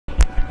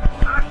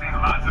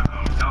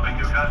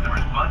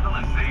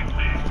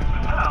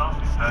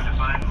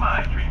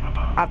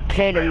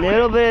played a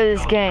little bit of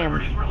this game,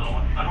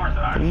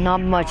 but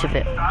not much of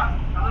it.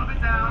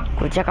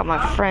 Go check out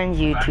my friend's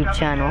YouTube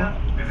channel,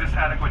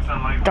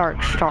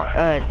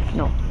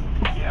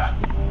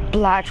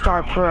 Black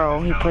Star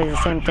Pro. He plays the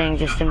same thing,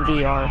 just in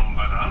VR.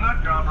 I'm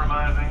not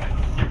compromising.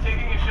 You're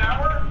taking a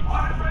shower?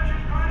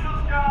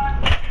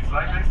 It's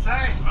like they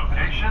say,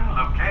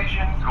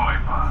 location, koi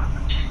pond.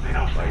 They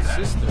don't play that.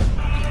 Sister.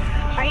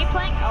 Are you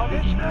playing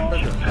Elder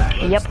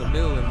Scrolls? Yep. The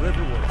mill in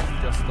Riverwood,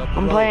 just up the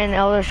I'm road. playing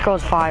Elder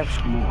Scrolls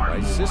 5.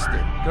 My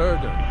sister,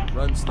 Gerda,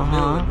 runs the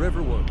mill in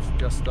Riverwood,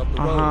 just up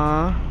the road.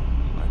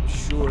 I'm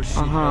sure she'd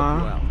help you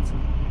out.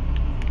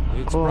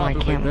 It's I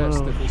probably can't best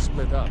move. if we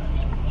split up.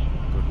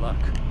 Good luck.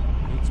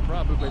 It's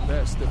probably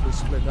best if we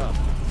split up.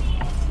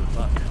 Good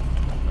luck.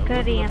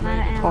 Goody, I'm out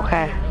of ammo.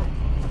 Okay.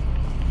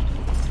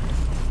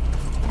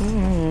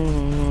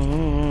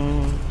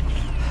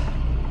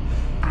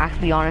 I have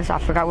to be honest, I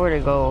forgot where to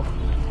go.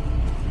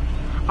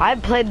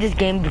 I've played this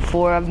game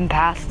before. I've been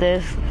past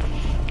this.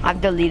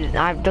 I've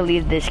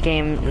deleted this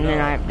game, and then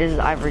I've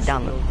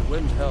re-downloaded.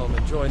 Windhelm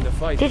and join the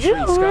fight. Did you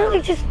to free really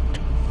Skyrim. just?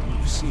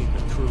 You've seen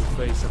the true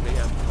face of the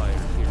Empire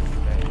here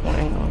today.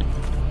 Hang on.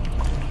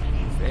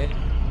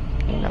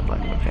 That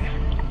button, okay.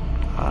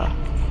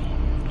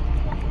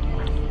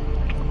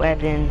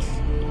 Weapons.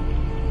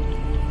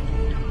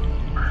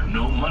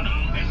 No money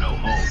and no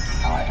home.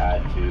 I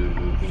had to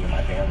move me and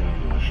my family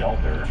into a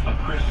shelter.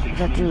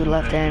 That dude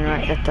left and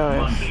right, that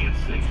does.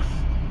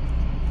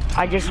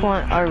 I just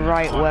want a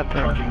right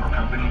weapon.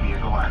 Company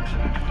vehicle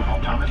accident.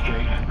 Thomas J.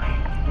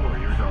 Henry.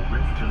 Warriors are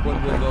written to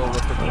When we'll know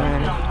what the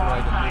Yeah.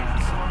 right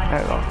means.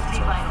 There we go.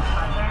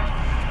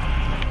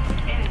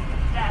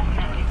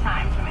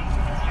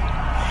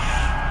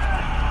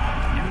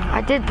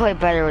 I did play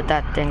better with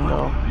that thing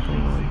though.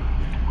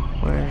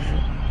 Where is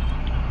it?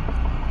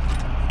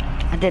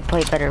 I did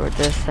play better with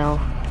this though.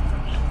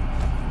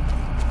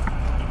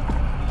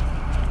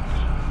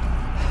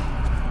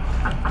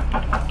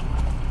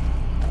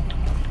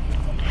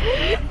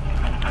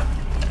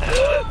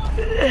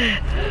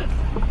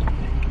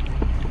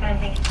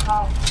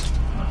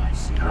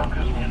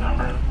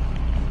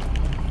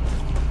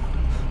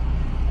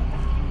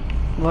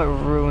 What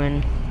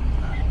ruin?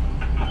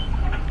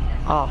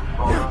 Oh,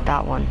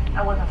 that one.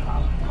 I wasn't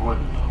followed.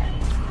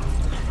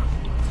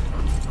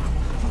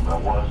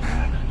 That was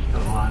next.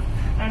 Still alive.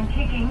 And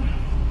kicking.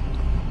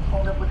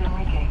 Hold up with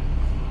Enrique.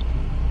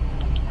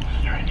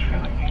 Strange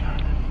feeling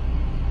behind it.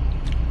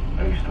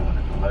 I used to look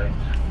at the legs.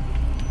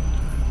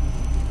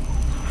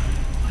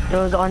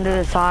 Those under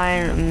the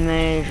sign,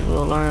 mage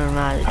will learn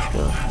magic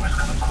skills. Force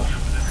coming closer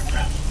with every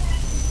breath.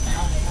 I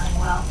was doing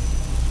well.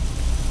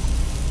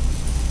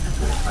 That's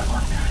what it's like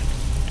one time.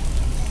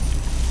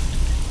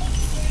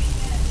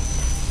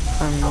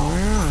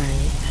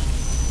 Alright.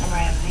 And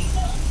Ramsey.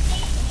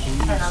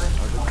 These are the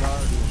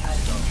guardian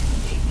stones.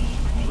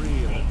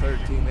 3 of the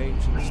 13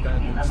 ancient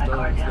standing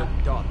stones that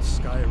dot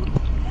Skyrim.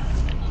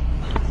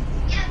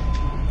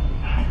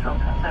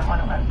 Sometimes I want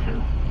to run too.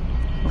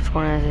 Which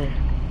one is it?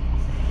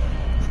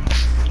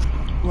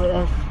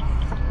 What?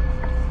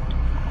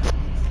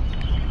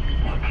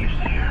 What keeps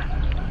it here?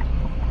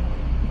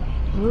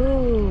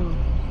 Ooh.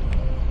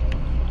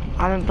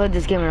 I haven't played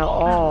this game at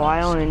all.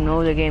 I don't even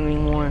know the game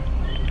anymore.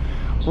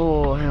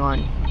 Whoa, hang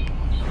on.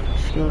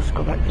 Let's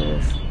go back to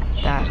this.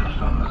 That.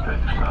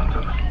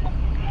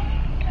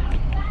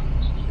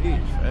 Eve,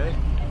 eh?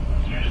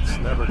 It's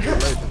never too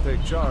late to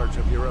take charge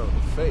of your own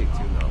fate,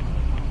 you know.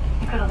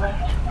 You could have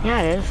left.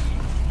 Yeah, it is.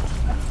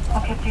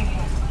 What kept you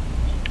here?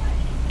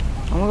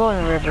 I'm gonna go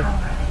in the river.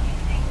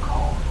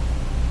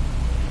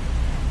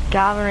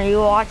 Calvin, are you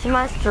watching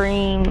my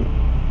stream?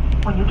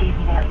 When you gave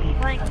me that lead,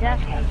 Playing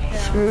Destiny still.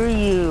 Screw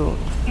you.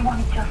 you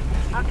wanted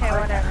justice. Okay,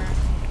 whatever.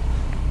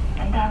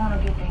 And I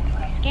want to do things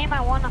right. Game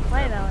I want to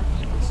play though.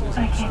 This isn't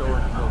I can't story go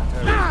no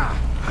terror.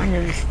 I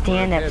need to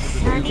stand up I need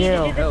to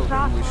still. do the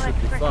Hell, we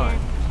should be fine.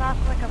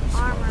 Soslick of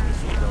armor.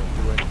 We don't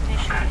do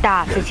anything.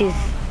 Stop, bitches.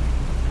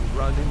 You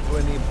run into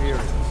any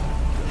Imperials.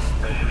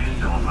 Just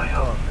leave and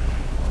talk.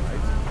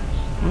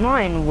 I'm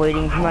not even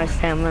waiting for my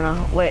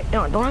stamina. Wait,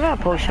 no, don't I got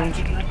potions?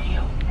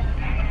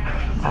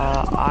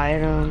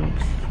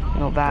 Items.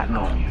 No back.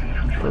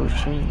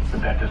 Potions.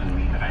 But that doesn't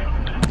mean that I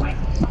have to wait.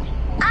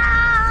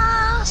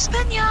 Ah,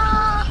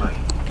 Spenya!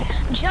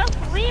 Just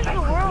leave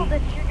the world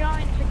if you're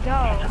going to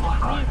go. Just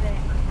leave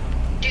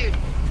it. Dude,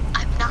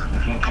 I'm not. You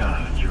can't count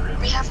on it, Jerry.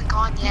 We haven't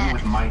gone Even yet.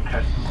 with my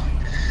testimony,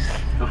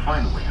 he'll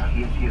find a way out.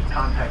 He has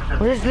contacts Well,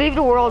 everywhere. just leave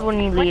the world when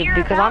you When leave, you're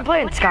because about- I'm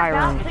playing when you're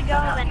about Skyrim. to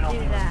go, then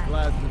do that.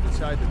 Glad you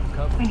decided to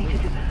come We with need to me.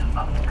 do this in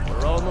public.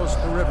 We're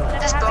almost to river.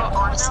 Instead This of boat having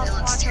someone honestly else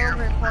looks watch over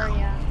terrible. for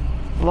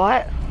you.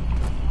 What?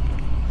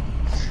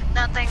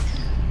 Nothing.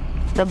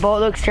 The boat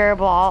looks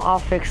terrible. I'll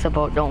fix the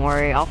boat. Don't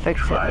worry. I'll fix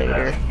it Try that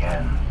later.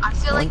 again. I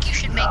feel like you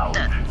should make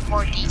the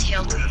more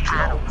detailed to the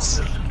paddles.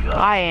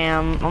 I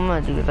am. I'm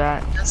gonna do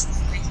that. That's the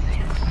only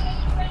thing.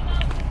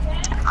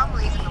 I'm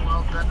leaving the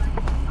world then.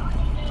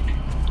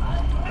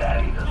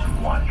 Daddy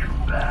doesn't want you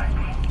back.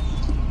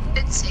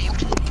 It's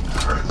saved.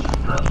 Hurts,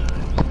 doesn't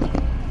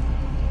it?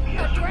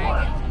 Guess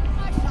what?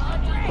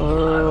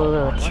 Oh.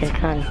 his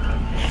gun.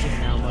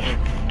 Now, Mother.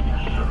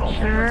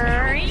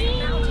 He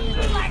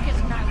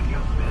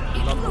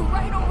flew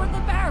right over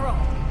the barrel.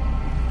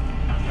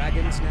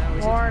 Dragons now,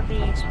 is War it?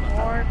 beast,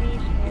 war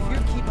beast, If war. you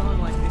keep on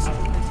like this,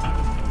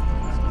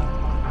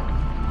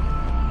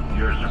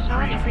 You're So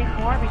many supreme. freaking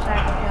war beasts I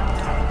can kill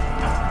now.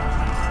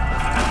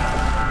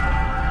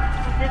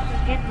 This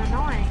is getting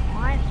annoying.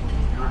 Why is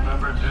You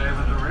remember Dave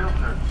as a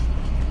realtor?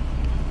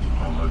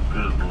 I'm a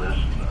good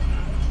listener.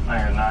 No,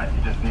 you're not. You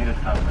just needed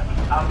something.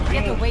 I'm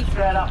Get away from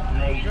set me. up,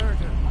 Nate.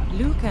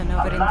 Lucan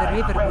over in the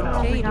river will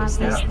trade us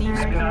Yeah. these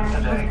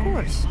things. Of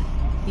course.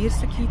 Here's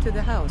the key to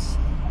the house.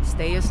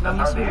 Stay as long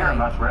as you Hear like.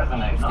 much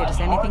resonate. If there's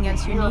anything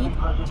else you need,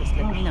 just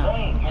let me know.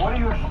 What do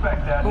you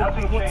expect, Dad? Oh,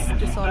 Nothing what's changes.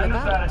 this You all send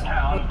us about? out of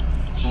town,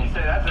 and you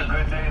say that's a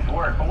good day's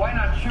work. But why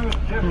not choose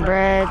different?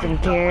 Bread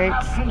and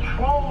carrots. I have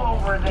control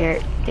over this.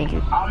 Carrot, thank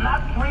you. I'm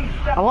not 3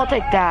 steps I won't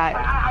take ahead.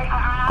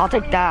 that. I'll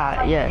take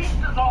that, yes.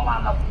 Pieces all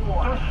on the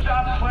floor. So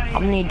stop playing. I'm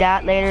gonna need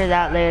that later,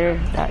 that.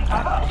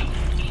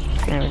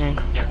 And everything.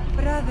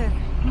 Brother,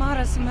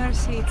 Mara's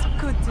mercy, it's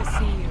good to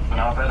see you. An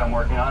op-ed I'm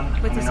working on.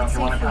 But Let me is know it if you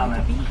safe want to for you to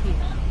comment. be here?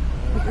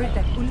 We heard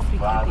that Ulfric had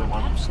Father been was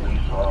a captured.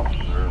 police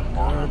officer as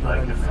long as I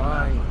can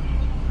remember.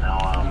 Now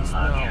I'm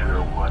not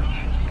sure what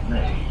his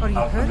name. Are you hurt?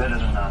 Alphabet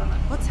is anonymous.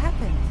 What's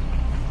happened?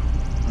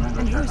 I'm gonna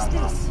And go check who's on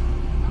Mom. this?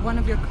 One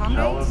of your Tell her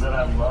comrades? that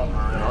I love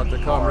her. Not the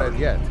comrade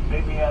yet.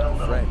 Maybe add a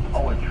little Friend.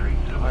 poetry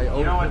to it. I owe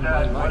You know what, him my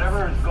Dad? life.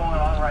 Whatever is going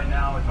on right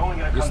now, it's only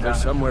going to come Is down there to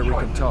somewhere we can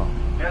choices. talk?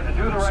 You have to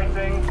do the right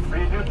thing, or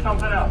you do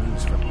something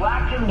else.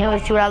 Black and You know,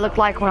 see what I look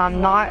like when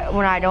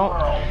I don't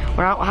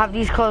have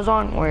these clothes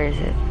on? Where is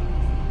it?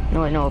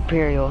 No, wait, no,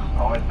 Imperial.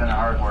 Always been a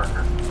hard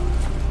worker.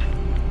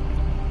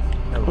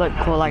 Look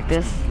cool like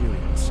this.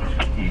 Experience.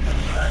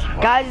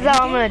 Guys,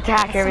 I'm gonna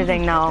attack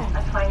everything now.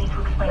 That's why I need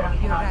to explain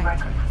everything on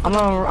record. I'm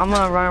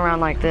gonna run around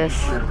like this.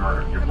 Your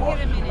boss here a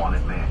minute.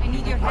 wanted me. I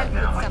need your help Right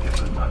now, with I give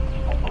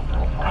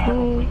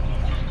something. it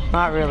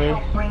Not really.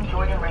 Bring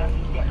Jordan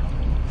Ramsey down.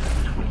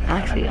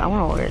 Actually, I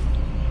wanna wear it.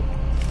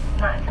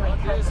 Not until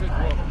he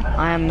testifies.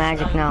 I am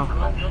magic now. On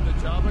the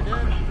job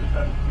again?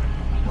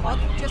 What?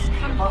 Just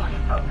come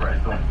here.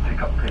 Brett, don't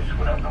take up piss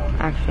without knowing.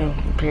 Actually,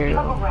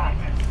 Imperial. Rat.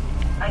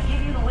 I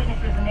give you the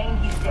witness's name,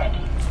 he's dead.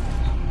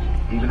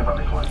 Even if I'm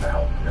inclined to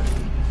help,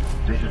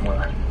 this is what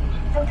I can do.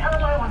 So tell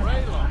him I want to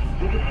testify.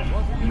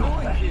 What are you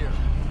doing here?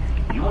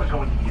 You are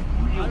going to get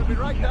real I'll be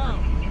right down.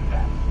 if you do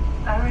that.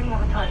 I already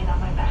have a target on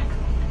my back.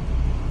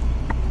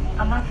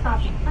 I'm not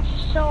stopping. That's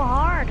so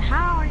hard.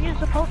 How are you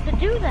supposed to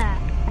do that?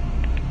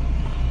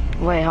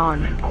 Wait,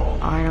 on.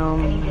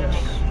 Items.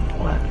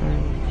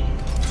 Weapons.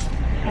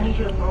 I need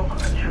you to broker a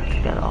trade.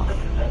 Take that off.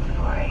 That's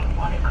for a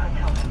wanted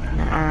cartel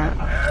member.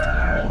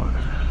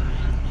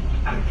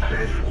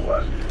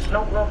 No,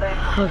 roll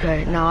back.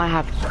 Okay, now I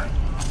have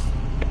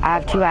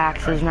 2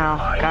 axes now,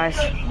 guys.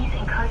 He's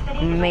in custody.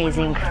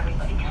 Amazing. I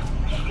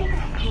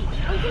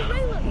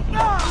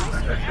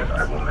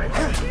will make it.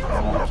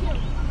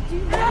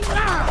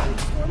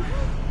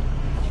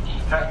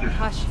 Detective,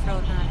 Hush,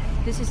 Frodman.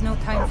 This is no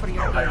time for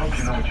your I hope games.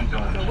 you know what you're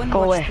doing. Go and Go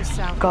watch away. the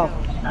South Go. Road.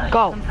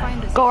 Go. Come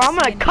find us Go, or at I'm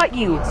gonna the cut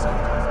you.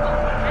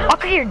 I'll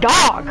cut your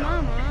dog.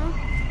 Mama,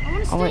 I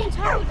want to Oh, wait. stay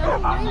inside with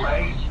them. I'm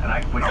Ray, and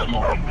I quit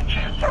smoking with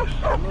chances.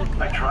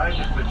 I tried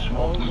to quit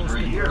smoking for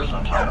years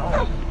on my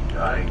own.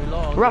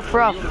 Ruff.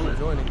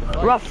 Joining the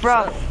fight.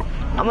 Ruff.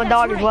 I'm a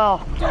dog as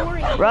well. Don't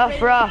worry.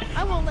 Ruff.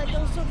 I won't let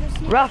those soldiers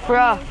sneak Ruff.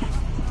 Now,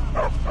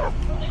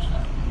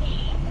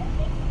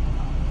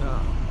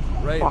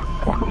 Ray, Quack,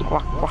 quack,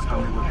 quack, quack.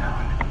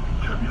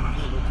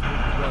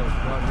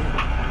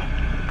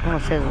 I'm gonna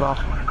say as well.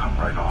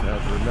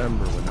 can't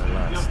remember when I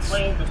last.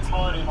 Claim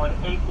departed on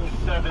April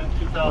 7,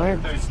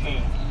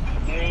 2013.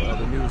 Well,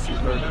 the news you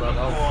heard about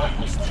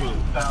Alpha was true.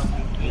 I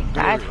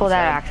had to pull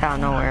that axe out of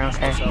nowhere,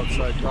 okay. Just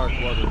outside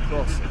Darkwater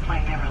Crossing. I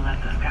never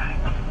let this guy.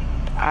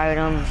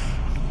 Items.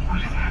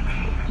 What is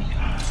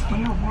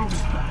happening? Real world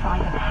is for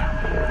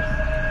 5.5 years.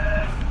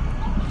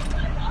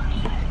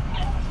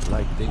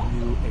 Like they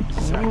knew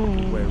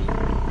exactly where we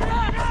were.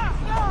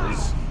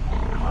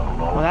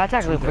 Well, that's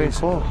actually pretty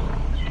cool.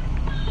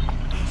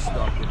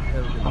 Stopped in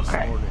Helgen this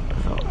Okay. morning.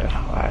 So if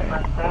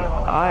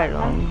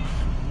items.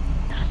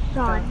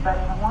 Son,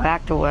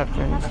 Back to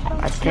weapons.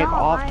 I take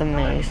off the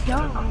mace.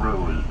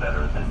 Crew is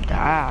better than The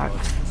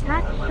axe.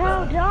 that's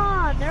so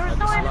dumb. There was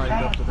no Lined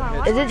up to the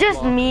head. Is it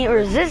just me, or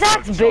is this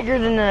axe bigger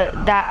than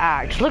that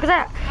axe? Look at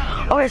that.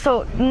 Okay,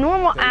 so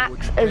normal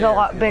axe is a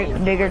lot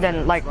bigger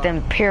than like the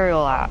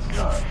Imperial axe.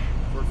 For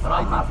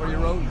fighting for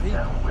your own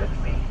people. with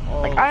me.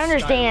 Like I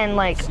understand,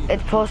 like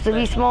it's supposed to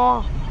be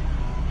small,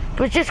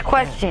 but it's just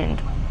questioned.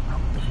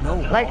 No,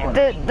 Like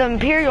the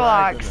Imperial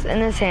axe in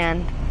this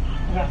hand,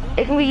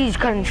 it can be used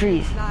cutting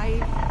trees,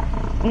 Live.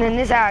 and then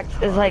this axe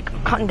is like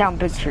cutting down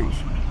big trees.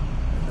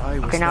 I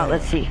was Okay, now there.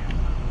 let's see.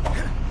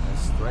 As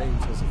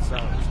strange as it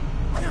sounds,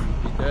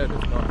 you'd be dead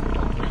if not for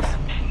my case.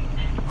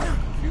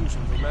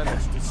 Confusion we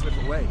managed to slip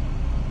away.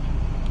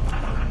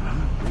 Are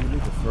you really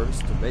the first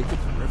to make it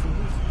to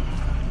Riverwood?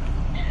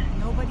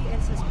 Nobody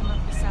else has come up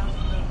the South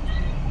Road.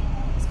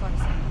 As far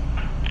as I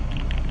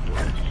know.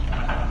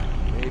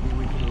 Maybe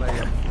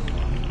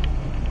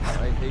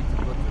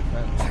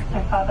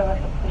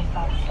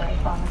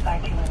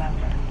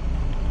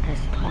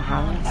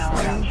Now You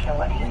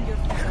chilling. and your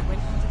friends are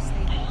welcome to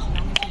stay there as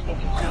long as you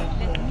It's need. same Let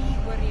food, me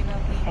worry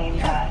about the same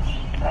batch,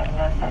 but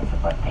no sense of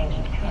what they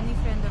need to. Any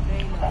friend of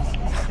Rayla's is a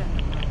friend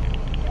of mine.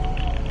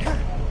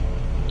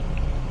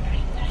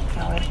 I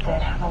always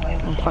did have a way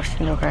with it.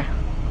 Question, okay.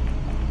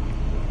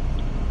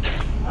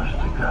 Must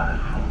have got it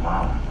from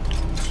Mom.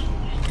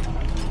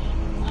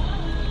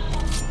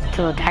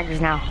 So the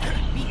daggers now.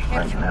 Be Right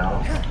careful.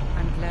 now,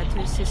 I'm glad to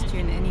assist you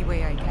in any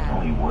way I can.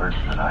 only words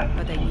that I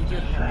But I can need your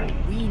help. say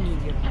We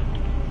need your help.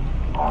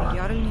 The are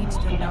Jarl needs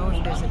to know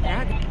if there's a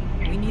dragon.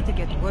 We need to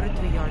get word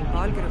to Jarl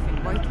Balgruuf in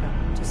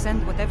Whiterun to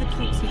send whatever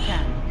troops he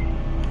can.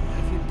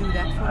 If you'll do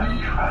that for I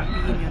me, tried I'll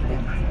be to in your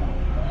debt.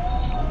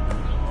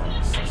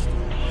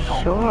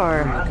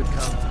 Sure. I could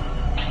count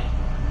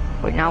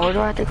on. Wait, now where do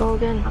I have to go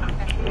again?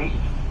 okay.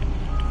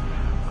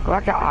 Go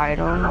back to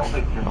items.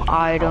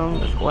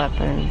 Items,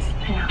 weapons.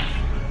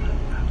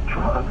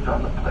 Drugs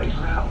on the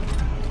playground.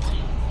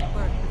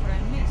 Word, where I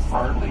missed.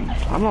 Hardly.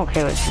 I'm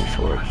okay with two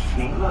swords.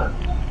 Sheila.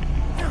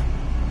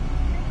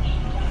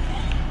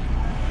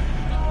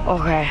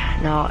 Okay,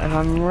 now if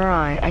I'm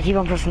right, I keep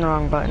on pressing the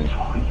wrong button.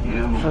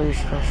 You. So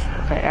useless.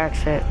 Okay,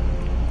 exit.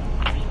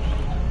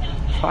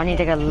 So I need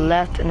to take a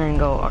left and then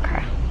go,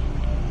 okay.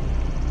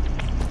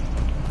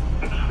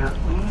 I can't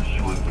lose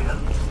you again.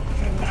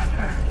 You're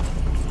never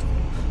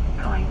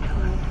going to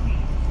lose me.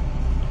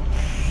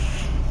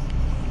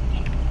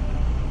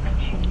 But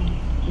you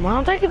need. Why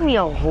don't they give me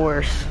a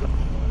horse?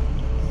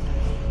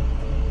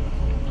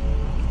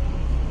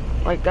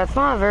 Like, that's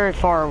not a very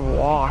far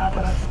walk,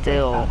 but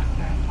still.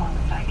 As long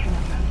as I can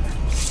remember.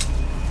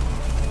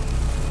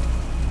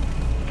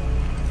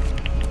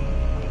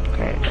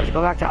 Okay, let's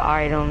go back to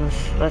items.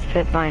 Let's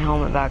put my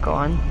helmet back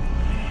on.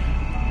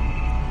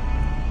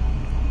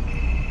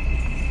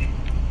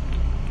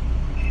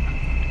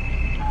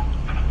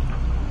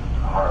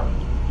 Harm.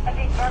 I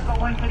think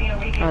Marco went for the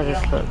Enrique How does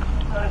this deal. look?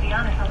 Well, to be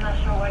honest, I'm not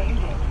sure why you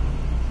did.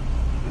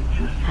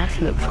 It just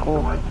Actually looks not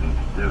cool. the right thing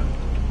to do.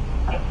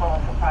 It's full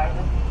of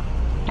surprises.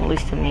 At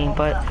least to me,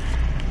 but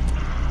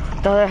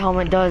the other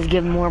helmet does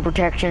give more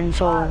protection,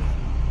 so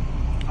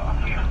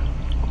I'm here.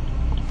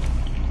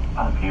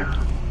 I'm here.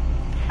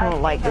 I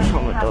don't like this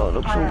helmet though. It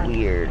looks so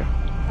weird. To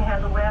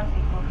handle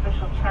Ramsey from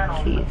official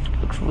channels. See,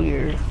 it looks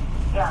weird.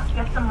 Yeah,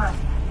 get some rest.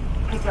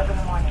 Pick up in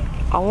the morning.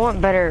 I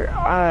want better,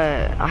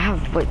 I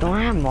have, wait, don't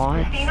I have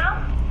mods?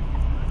 Christina?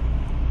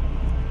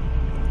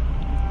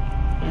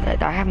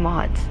 I have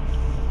mods.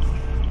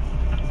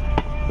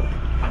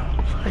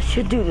 So I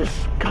should do this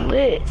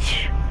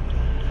glitch.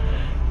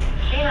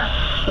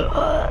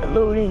 Christina?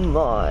 Loading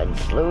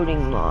mods,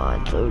 loading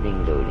mods,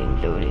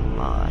 loading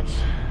mods.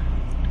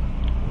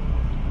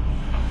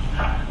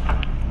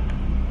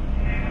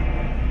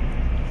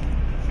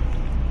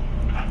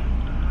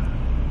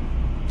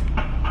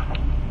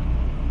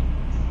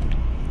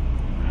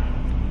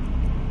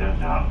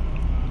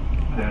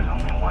 There's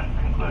only one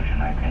conclusion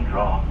I can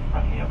draw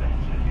from the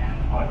evidence at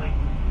hand, Harley.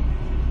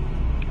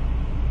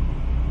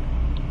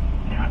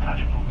 You're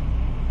untouchable.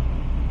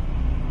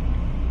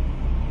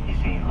 You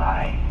see, you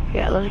lie.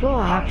 Yeah, let's go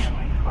hack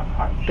constantly for a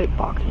partnership.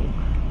 pickpocketing.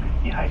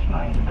 You heist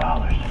millions of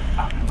dollars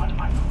out from under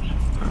my nose.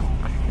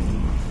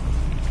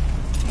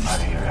 You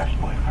murder your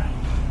ex-boyfriend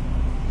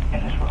in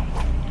this room.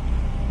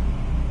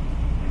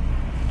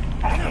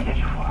 I can get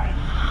you for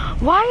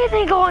it. Why did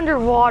they go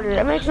underwater?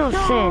 That makes no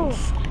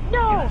sense. No,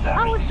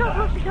 I was so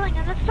close to killing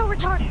him. That's so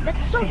retarded.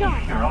 That's so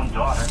dumb. Your own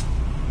daughter.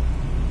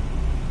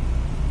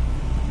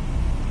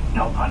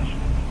 No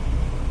punishment.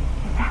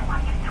 Is that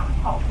what you're doing?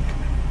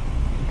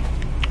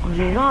 Oh,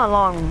 It's not a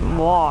long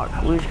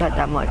walk. We just got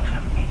that much.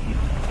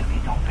 If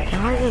you don't face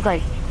Can I just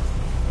like,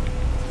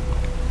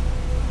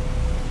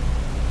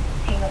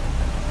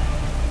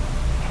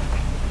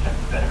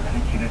 better than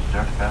a kid that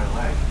starts better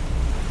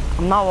life.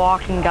 I'm not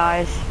walking,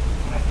 guys.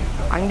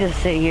 I can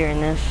just sit here in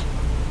this.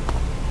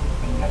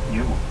 And yet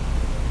you're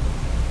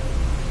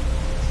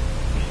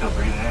still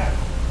breathing air.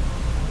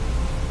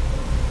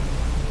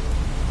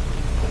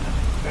 This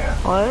isn't fair.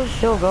 Oh, this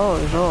still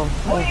goes. Oh.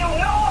 What do you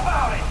know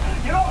about it?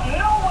 You don't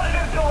know what it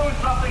is to lose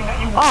something that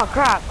you Oh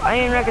crap! I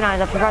didn't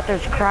recognize. I forgot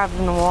there's crabs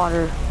in the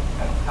water.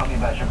 And tell me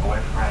about your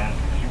boyfriend,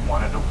 because you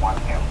wanted to want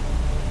him.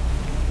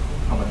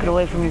 Get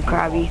away from me,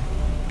 Krabby.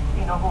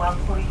 you know who else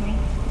believes me?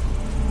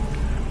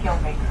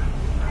 Killmaker.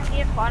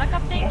 The aquatic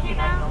update came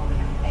out.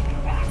 Take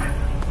her back.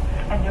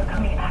 And they're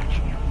coming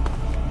after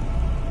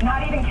you.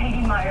 Not even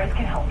Katie Myers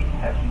can help you.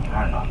 Have you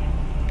turned on me?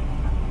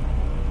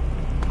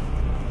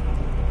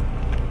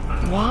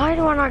 Why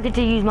do I not get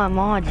to use my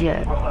mods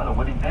yet? Well, not a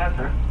witty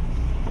dancer.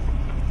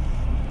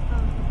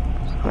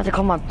 I have to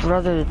call my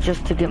brother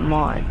just to get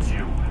mods.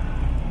 You.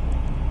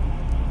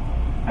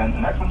 And the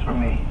next one's for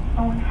me.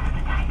 No one has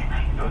to die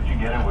tonight. Don't you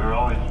get it? We're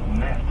always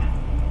meant to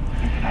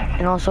be connected.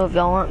 And also, if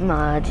y'all want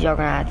mods, y'all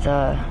gonna have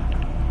to.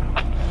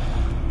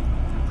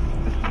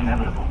 This is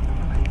inevitable.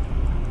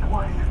 It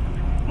was.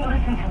 You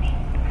listen to me.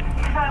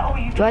 Because I owe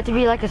you. Do I have to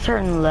be like a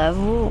certain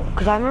level?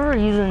 Cause I remember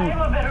using. I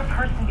am a better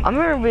person. I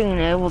remember being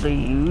able to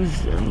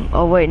use them.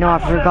 Oh wait, no, I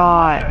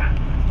forgot.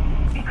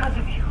 Because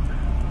of you.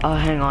 Oh,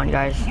 hang on,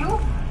 guys.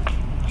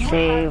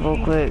 Save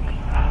real quick.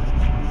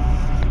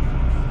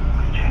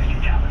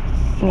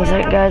 One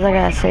second, guys. I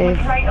gotta save.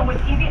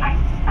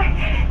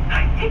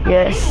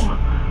 Yes.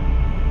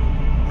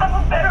 I'm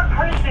a better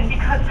person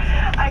because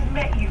I've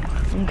met you.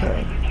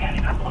 Okay.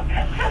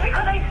 Just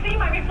because I see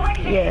my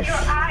reflection in your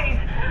eyes.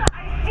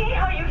 I see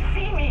how you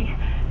see me.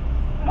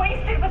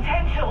 Wasted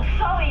potential,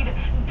 sullied,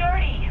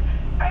 dirty.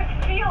 I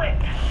feel it.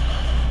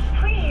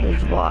 Please.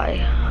 This is why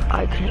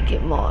I couldn't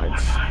get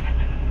mods.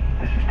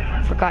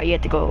 Forgot you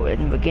had to go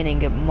in the beginning,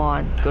 get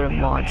mod, go to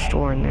mod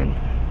store, and then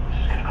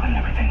Clean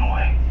everything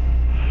away.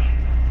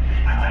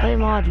 play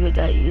mods with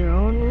at your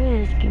own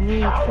risk. You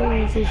may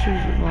experience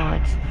issues with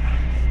mods.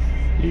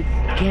 You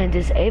can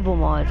disable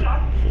mods in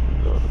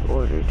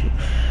order to.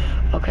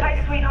 Okay.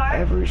 Hi, sweetheart.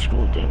 Every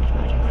school damage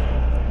magic.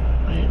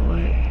 Wait, where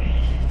is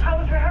it? How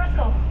was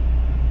rehearsal?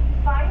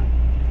 Fine?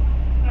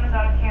 I'm gonna go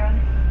to Karen.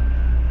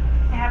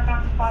 I have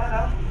found a spot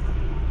though.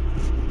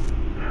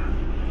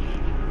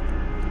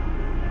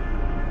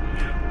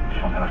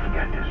 I'll never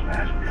forget this,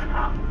 man.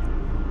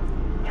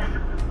 Just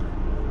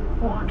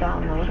walk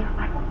Download it. I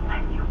won't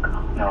let you go.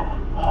 No,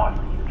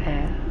 hardly.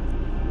 Yeah.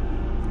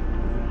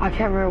 I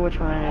can't remember which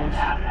one it is. I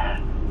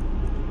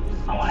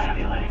want to have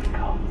you letting it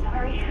go.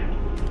 Sorry.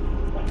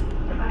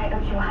 If I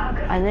owed you a hug.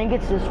 I think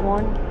it's this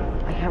one.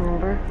 I can't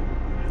remember.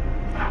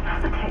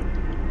 Okay.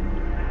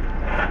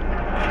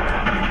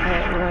 Okay,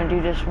 we're gonna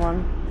do this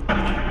one.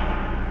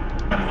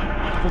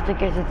 Just in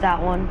case it's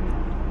that one.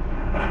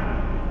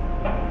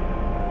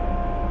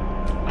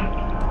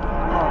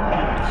 Oh,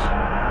 it's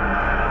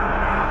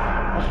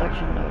a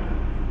section load.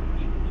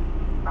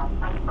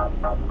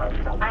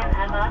 I'm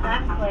Emma,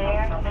 I'm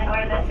Claire, and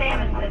we're the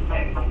Salmon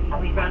Sisters.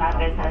 We run our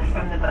business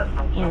from the boat.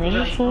 And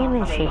they're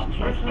Salmon Sisters.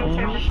 This means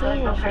your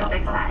disposal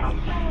perfect size.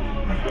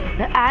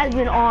 The ad's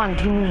been on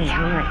too many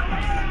times.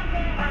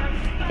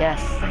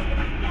 Yes.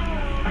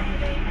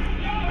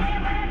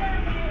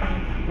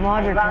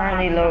 Mods are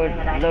currently loaded.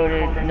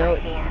 No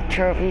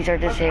trophies are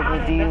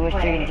disabled. Do you wish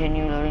to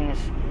continue loading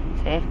this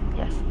save?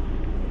 Yes.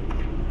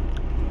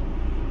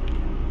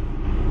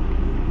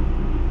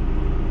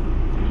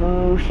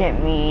 Who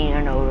sent me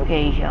a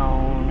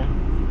notification?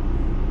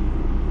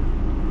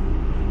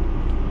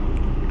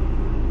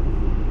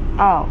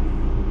 Oh.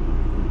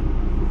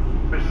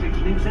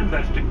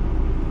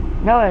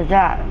 No, it's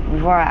that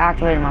before I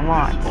activated my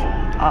mods.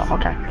 Oh,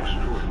 okay.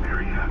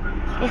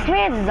 This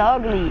man's is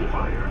ugly.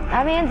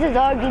 That man's is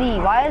ugly.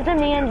 Why is the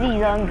man's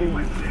ugly?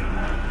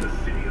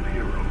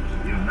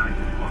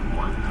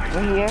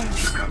 We're here.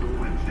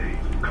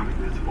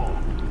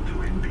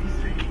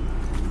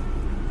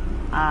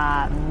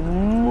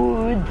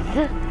 Moods.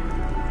 You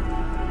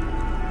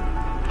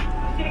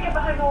need to get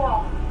behind the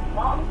wall.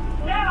 Mom,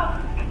 now!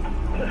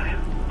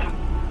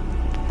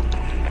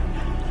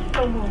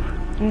 Don't move.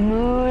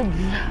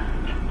 Moods.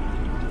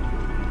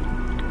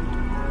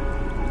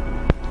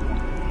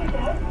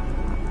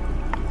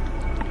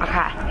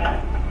 Okay.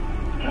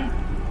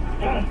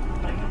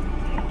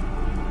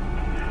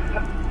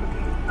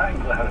 I'm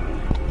glad it was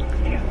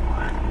you.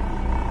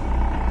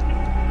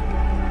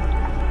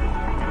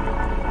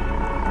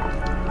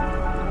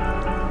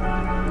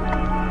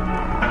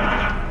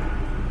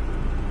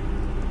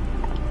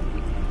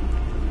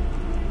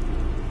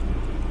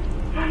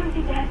 Is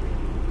he dead?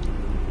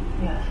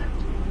 Yes.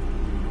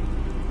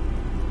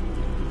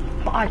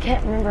 But I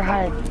can't remember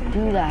how to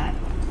do that.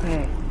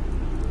 Okay.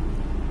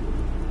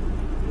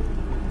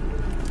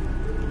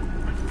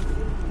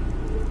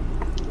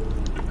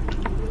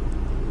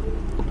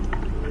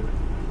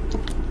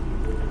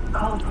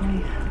 Call the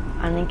police.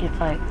 I think it's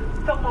like.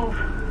 Don't move.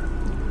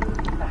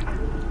 Back.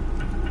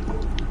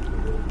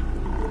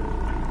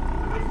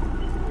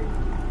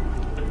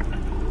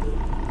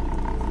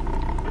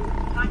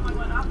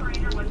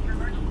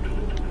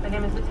 My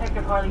name is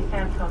Detective Harley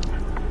Sansone.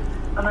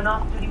 I'm an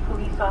off-duty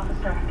police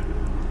officer.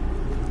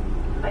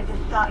 I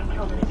just shot and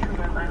killed an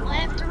intruder in my home. I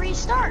have to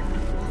restart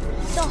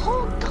the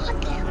whole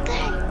goddamn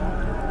thing.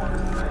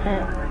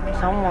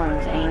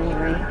 Someone's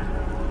angry.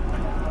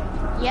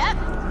 Yep,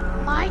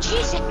 my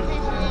Jesus.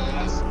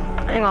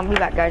 Hang on, be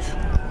back, guys.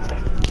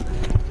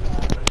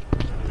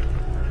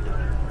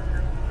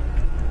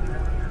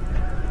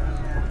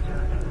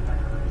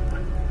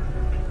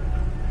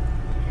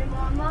 Hey,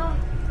 Mama.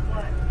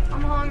 What?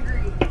 I'm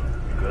hungry.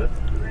 Good?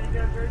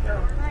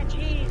 My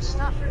jeez,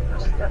 stop.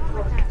 Stop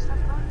talking.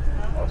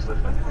 I was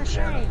listening to For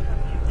shame.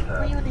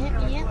 What, you wanna hit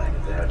me in?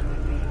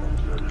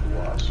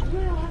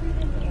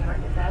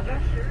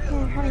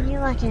 Yeah, how do you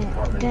like it?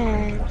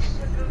 Dad.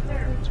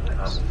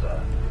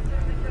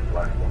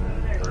 Black woman,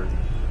 30s,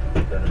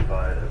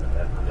 identified as an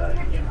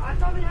expedited. I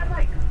thought we had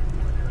like...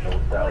 No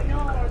doubt.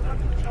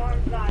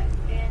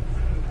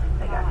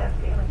 I got that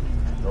feeling.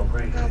 No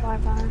grief. Go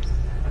bye-bye.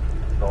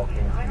 All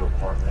came to your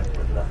apartment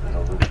with nothing to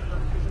lose.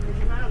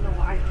 I don't know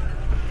why.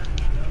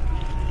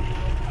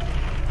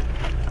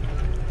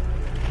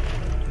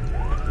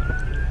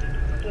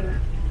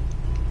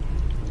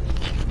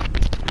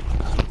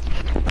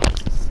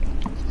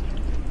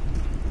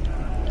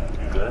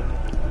 Good?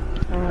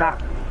 I'm back.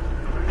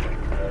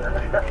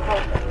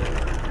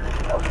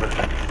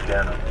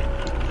 scanner.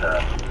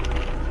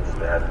 See if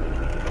they have any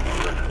leads on who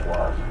Richard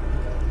was.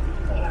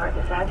 You heard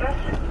this address?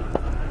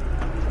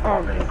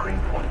 Apartment in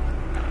Greenpoint.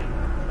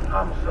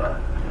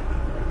 Homicide.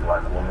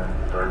 Black woman,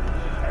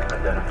 30s,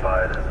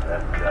 identified as an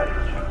FBI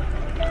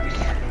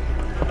agent.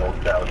 No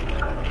doubt he's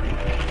gonna be.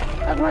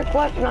 That's my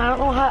question. I don't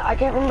know how. I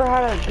can't remember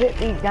how to get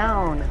these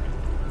down.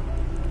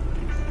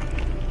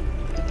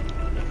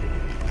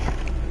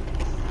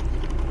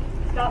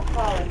 Stop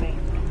calling me.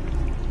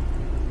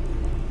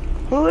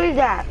 Who is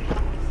that?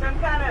 Some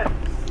kind of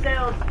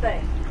sales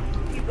thing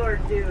people are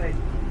doing.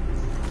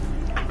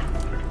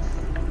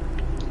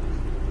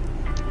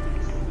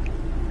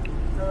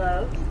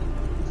 Hello?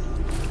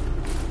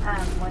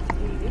 I'm watching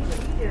TV. What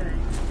are you doing?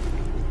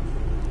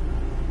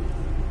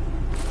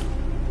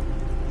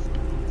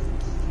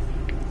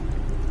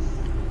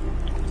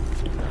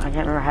 I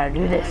can't remember how to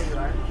do this. There you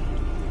are. Is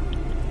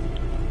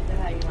that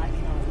how you like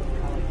some of this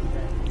college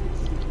stuff?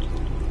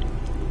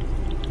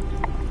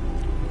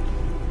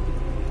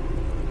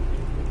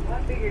 Well,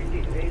 I figured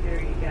either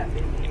you got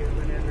busy or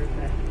whatever,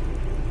 but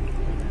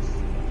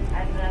I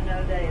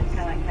know that it's kind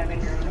of like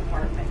having your own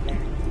apartment there.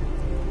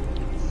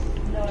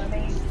 You know what I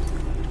mean?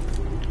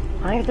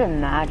 I think it's a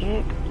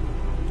magic.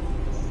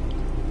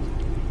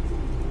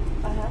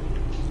 Uh-huh.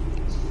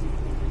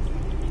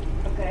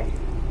 Okay.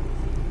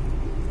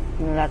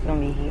 And that's gonna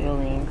be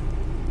healing.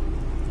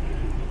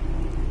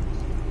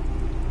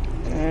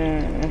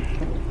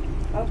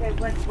 Okay,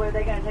 were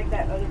they gonna take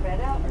that other bed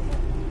out or something?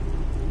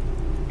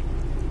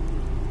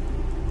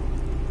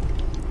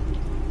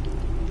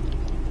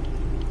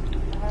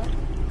 Uh-huh.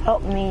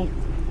 Help me.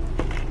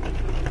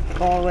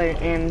 All the way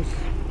to M's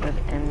with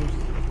M's.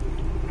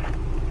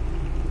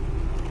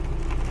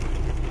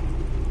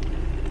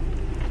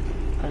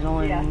 There's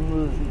only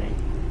movement.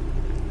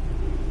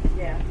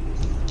 Yeah.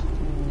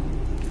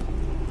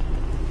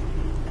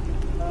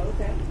 Oh,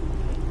 okay.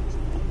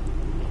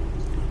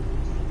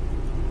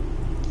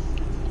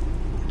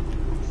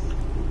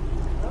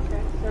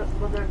 Okay, so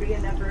will there be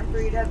enough room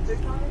for you to have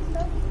boots on and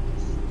stuff?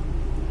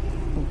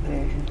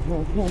 Okay.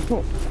 That's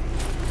close.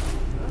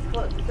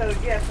 So do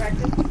you have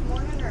practice this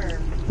morning, or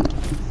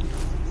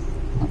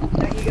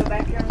don't you go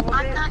back here in a little bit?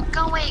 I'm not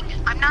going.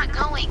 I'm not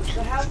going.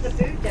 So how's the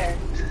food there?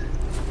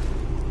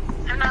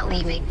 I'm not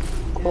leaving.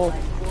 Cool.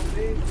 Like cool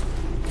food?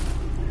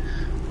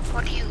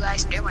 What are you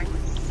guys doing?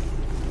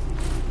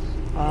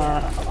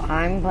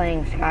 I'm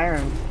playing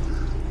Skyrim.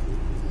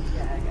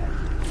 Yeah, I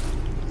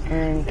got you.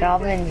 And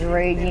Calvin's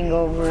raging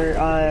over,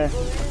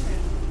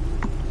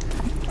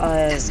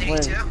 Destiny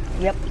what- 2?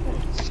 Yep.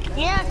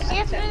 Yeah, because you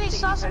have to do these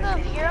Sauce of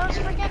Heroes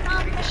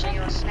freaking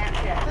missions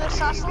for the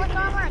Sauce-like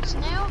armor. It's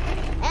new,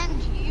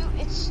 and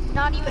it's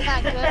not even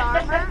that good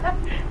armor.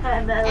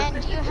 I know.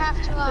 And you have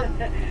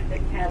to,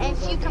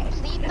 if you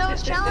complete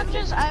those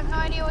challenges, I have no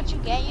idea what you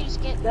get. You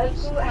just get,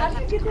 That's cool. How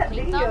did you get that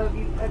complete video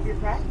them. of your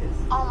practice?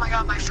 Oh my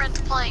god, my friend's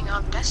playing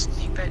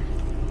Destiny, but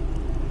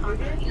Who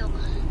did?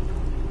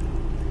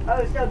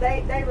 Oh, so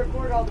they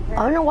record all the practice.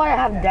 I don't know why I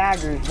have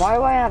daggers. Why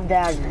do I have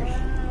daggers?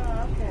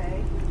 Oh,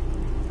 okay.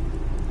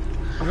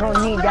 I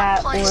don't need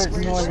that,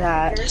 nor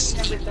that,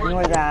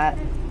 nor that.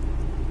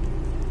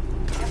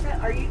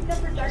 Are you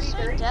number Just say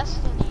 33?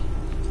 Destiny.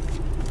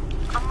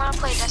 I'm gonna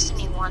play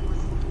Destiny 1.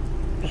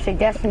 Just say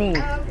Destiny.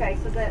 Oh, okay,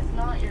 so that's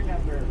not your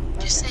number. Okay.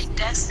 Just say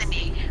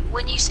Destiny.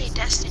 When you say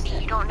Destiny,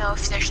 you don't know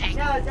if they're saying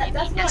No, that's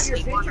not your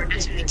Destiny 1 or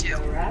picture Destiny 2.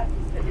 though, right?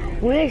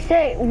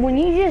 When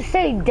you just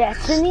say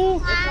Destiny,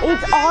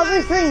 it's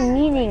obviously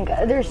meaning,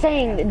 they're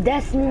saying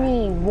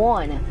Destiny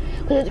 1.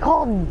 Because it's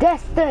called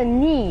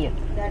Destiny.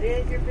 That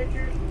is your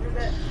picture for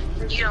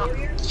the You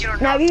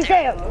don't Now know if you if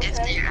say, they're, if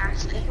they're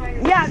actually. That's why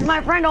you're yeah,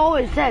 my friend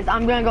always says,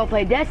 I'm gonna go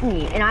play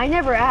Destiny, and I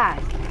never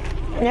ask.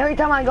 And every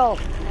time I go,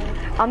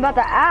 I'm about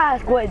to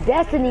ask what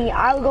Destiny,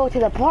 I'll go to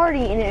the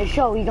party and it'll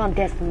show he's on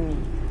Destiny.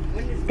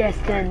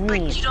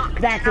 Destiny.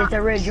 That's its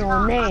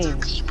original name.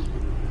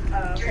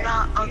 You're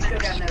not other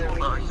people,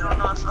 though. You don't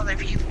know if other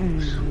people.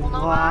 Well, no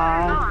matter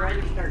Wow. not.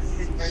 brother starts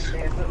his first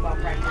day of football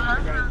practice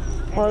today.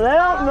 Well, they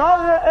don't know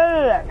the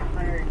internet.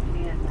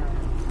 110.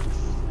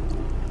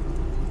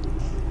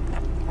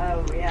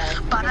 Oh yeah. It's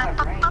gonna have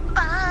rain.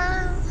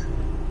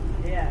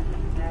 Ba-da-ba-ba-ba. Yeah.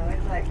 No,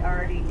 it's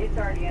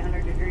already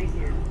 100 degrees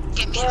here.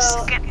 Give me a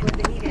Well, second. with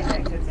the heat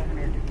index, it's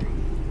 100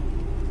 degrees.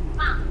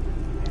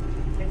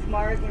 And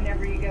tomorrow's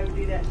whenever you go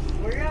do that.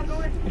 Where y'all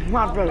going?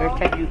 My brother Softball?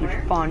 said you could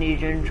Where? spawn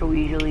these in so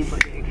easily,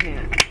 but you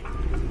can't.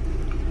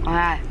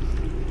 Alright.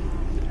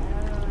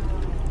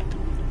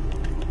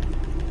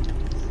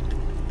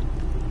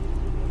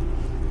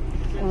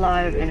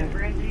 Live in a and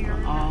frenzy or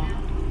oh.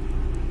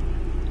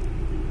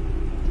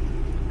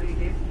 Oh, you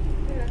do?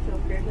 Yeah, that's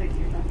okay. Please,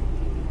 you're not.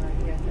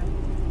 Yeah,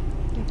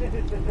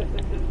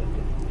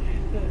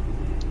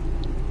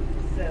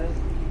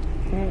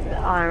 so.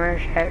 Armor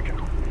set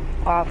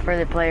offer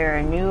the player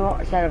a new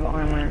set of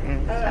armor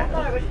and I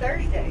thought it was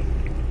Thursday.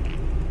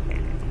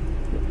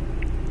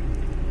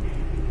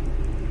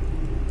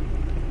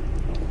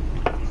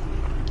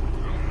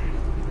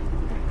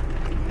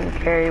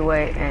 carry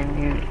weight,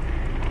 and you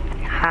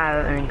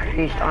have an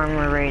increased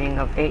armor rating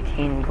of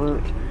 18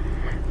 boots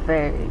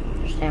spare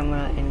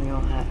stamina and you'll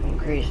have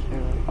increased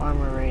your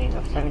armor rating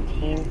of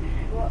 17.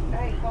 Well,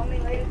 hey, call me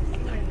later.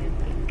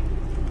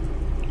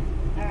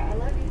 Alright, I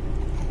love you.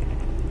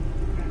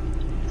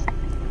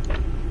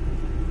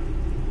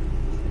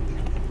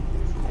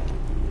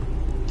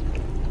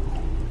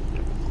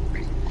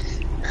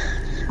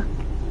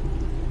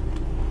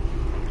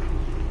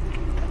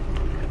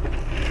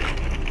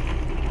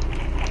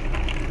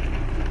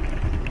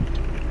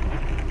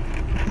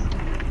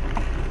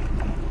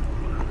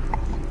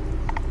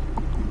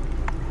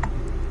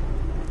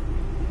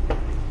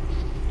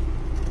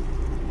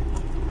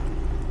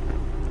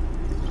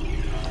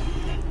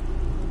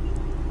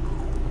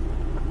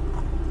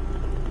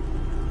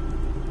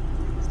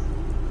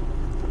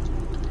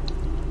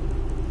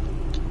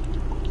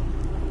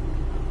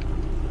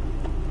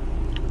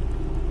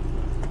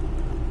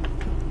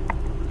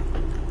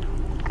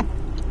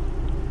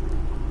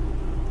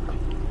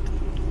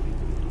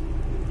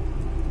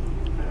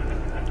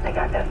 I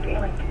got that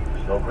feeling.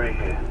 There's nobody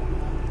here.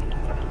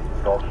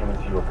 We all came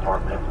into your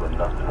apartment with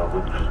nothing to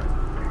lose.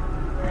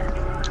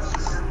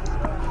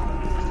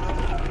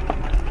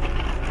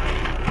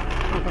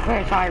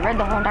 Okay, so I read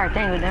the whole entire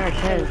thing, but it never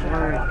says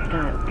where it's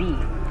gonna be.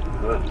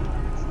 Good.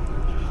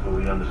 Just so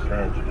we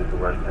understand you did the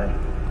right thing.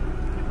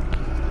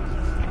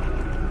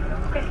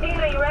 Christine,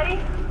 are you ready?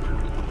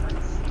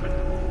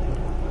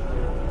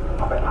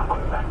 Okay, I'll call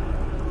you back.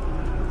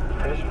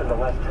 I just spent the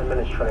last 10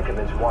 minutes trying to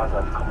convince Waz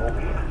not to come over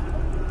here.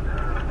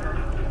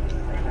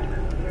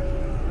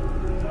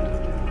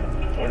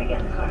 Say it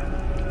again, sir.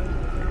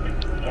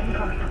 Get in the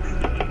car.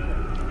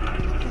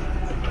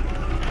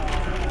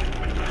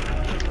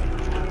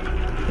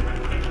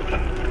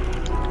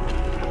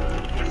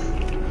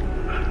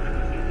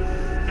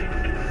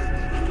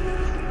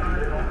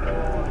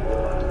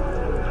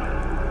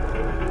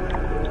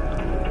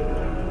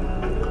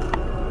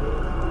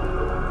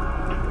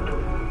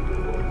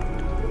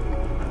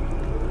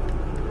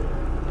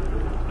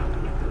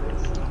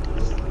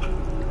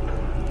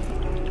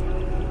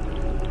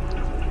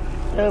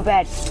 So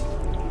bad.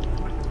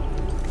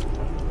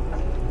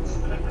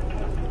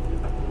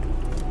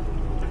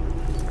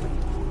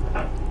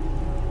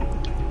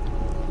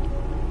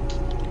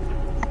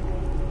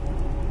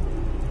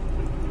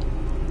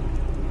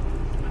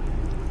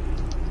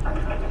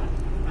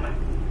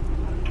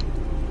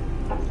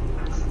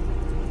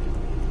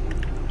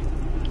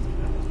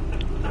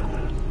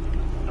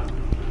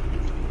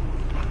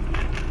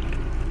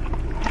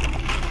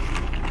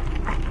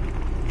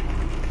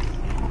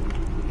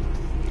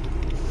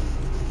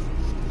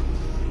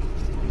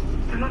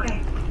 I'm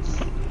okay.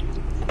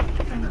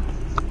 I know.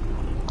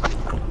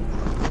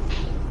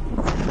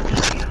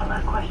 One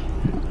last question.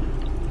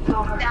 It's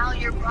over. Now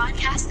you're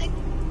broadcasting?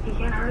 He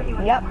can't hurt you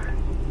Yep. anymore.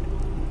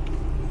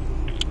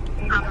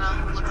 I'm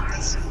gonna look at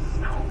this.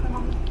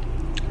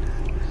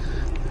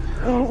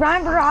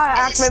 Ryan forgot how to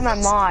activate my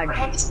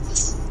mod.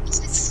 Is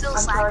it still I'm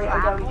sorry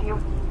I doubted you.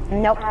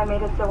 Nope. And I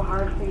made it so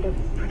hard for you to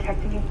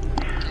protect me.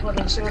 I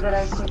wasn't sure that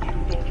I put you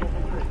in danger in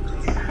the first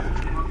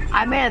place.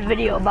 I made a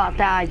video about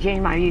that. I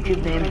changed my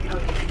YouTube name.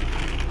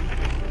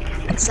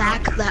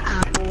 Zach the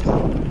Apple.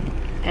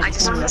 I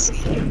just want to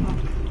see.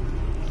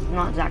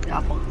 Not Zach the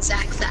Apple.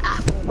 Zach the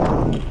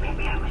Apple.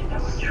 Maybe I wish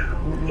that was true.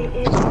 It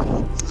is.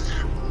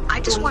 I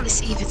just want to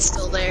see if it's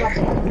still there.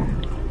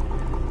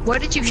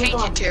 What did you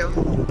change it to?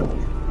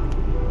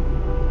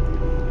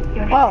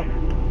 Oh.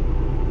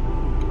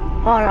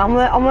 Hold on,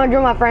 I'm gonna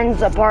join my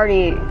friends a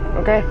party,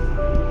 okay?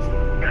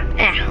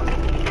 Yeah.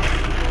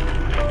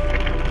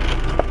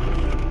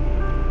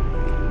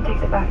 Take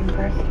the bathroom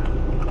first.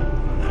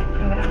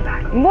 I'm gonna come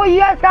back. Boy, you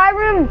got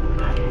Skyrim?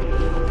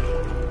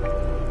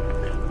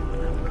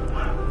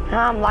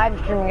 I'm live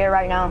streaming it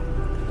right now.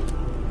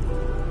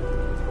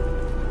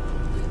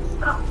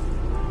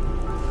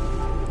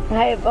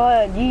 Hey,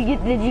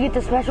 did you get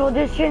the special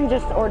edition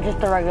or just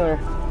the regular?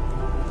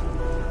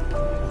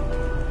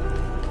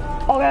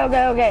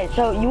 Okay.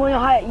 So you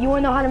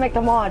wanna know how to make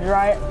the mods,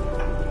 right?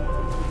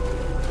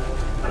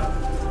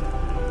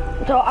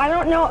 So I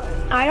don't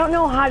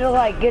know how to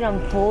like get them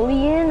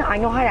fully in. I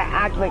know how to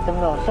activate them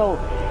though. So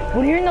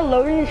when you're in the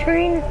loading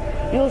screen,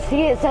 you'll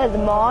see it says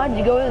mods.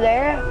 You go to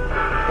there,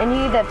 and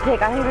you need to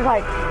pick. I think there's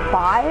like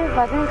 5.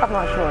 I think I'm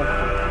not sure.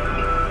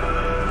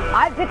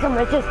 I picked them.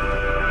 It's just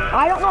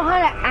I don't know how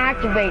to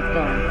activate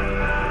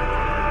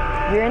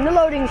them. You're in the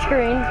loading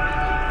screen,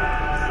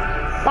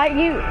 like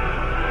you.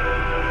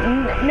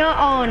 No,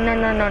 oh, no,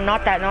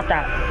 not that.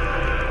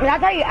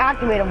 That's how you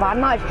activate them, but I'm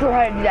not sure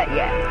how to do that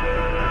yet.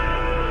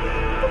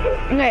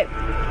 Okay,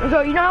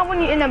 so you know how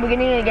when you in the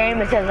beginning of the game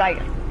it says like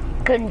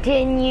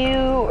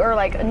continue or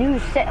like a new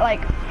set,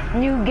 like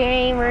new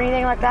game or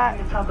anything like that? I'm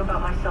going to talk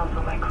about myself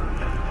or my crew.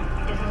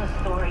 This is a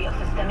story of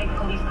systemic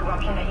police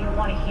corruption that you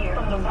want to hear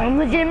from the right. I'm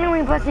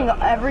legitimately pressing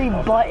every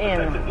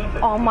button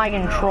on my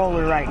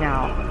controller right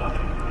now.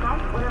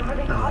 Whatever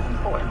they caught him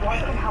for, one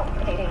can help.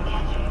 They didn't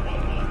catch you,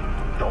 baby.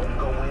 Don't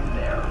go in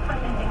there. I'm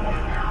ending this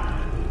now.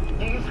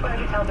 Do you swear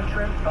to tell the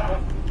truth, the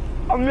whole...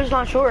 I'm just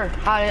not sure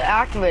how to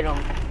activate them.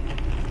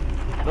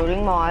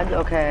 Loading mods,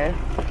 okay.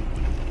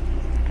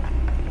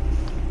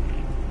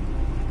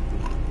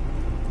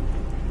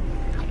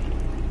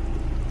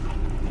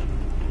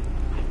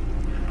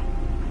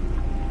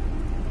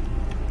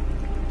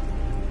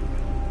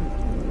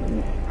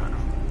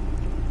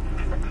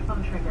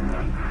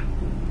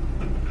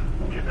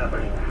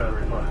 Kidnapping in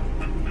February.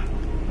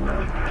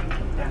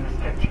 Then the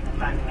strip team and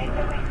finally made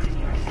their way into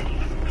New York City.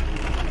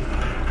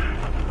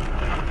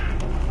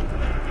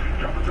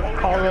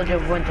 College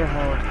of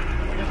Winterhold.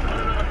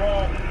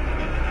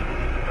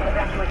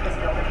 Evacuate this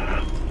building.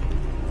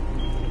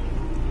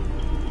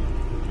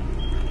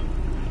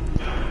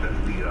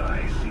 FBI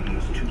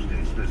CD's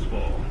Tuesdays this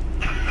fall.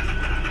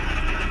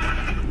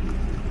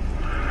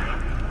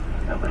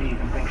 Nobody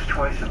even thinks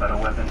twice about a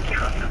weapons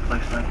truck in a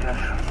place like this.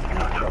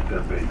 A truck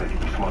that big that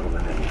could be smuggled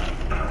in any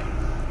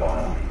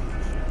bomb,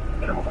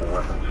 chemical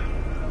weapons.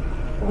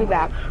 We'll be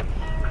back.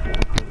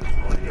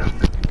 Oh yeah,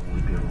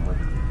 we're dealing with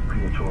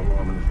premature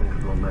alarm and this thing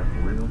could go left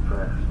real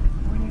fast.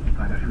 We need to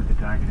find out who the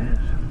target is.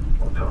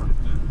 Or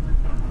targets.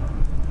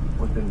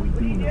 One thing we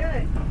do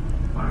know,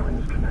 Byron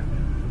is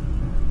connected.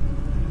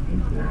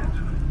 He's the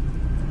answer.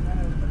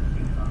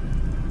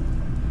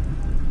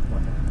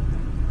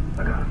 I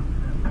got him.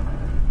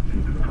 See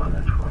if you can find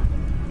that truck.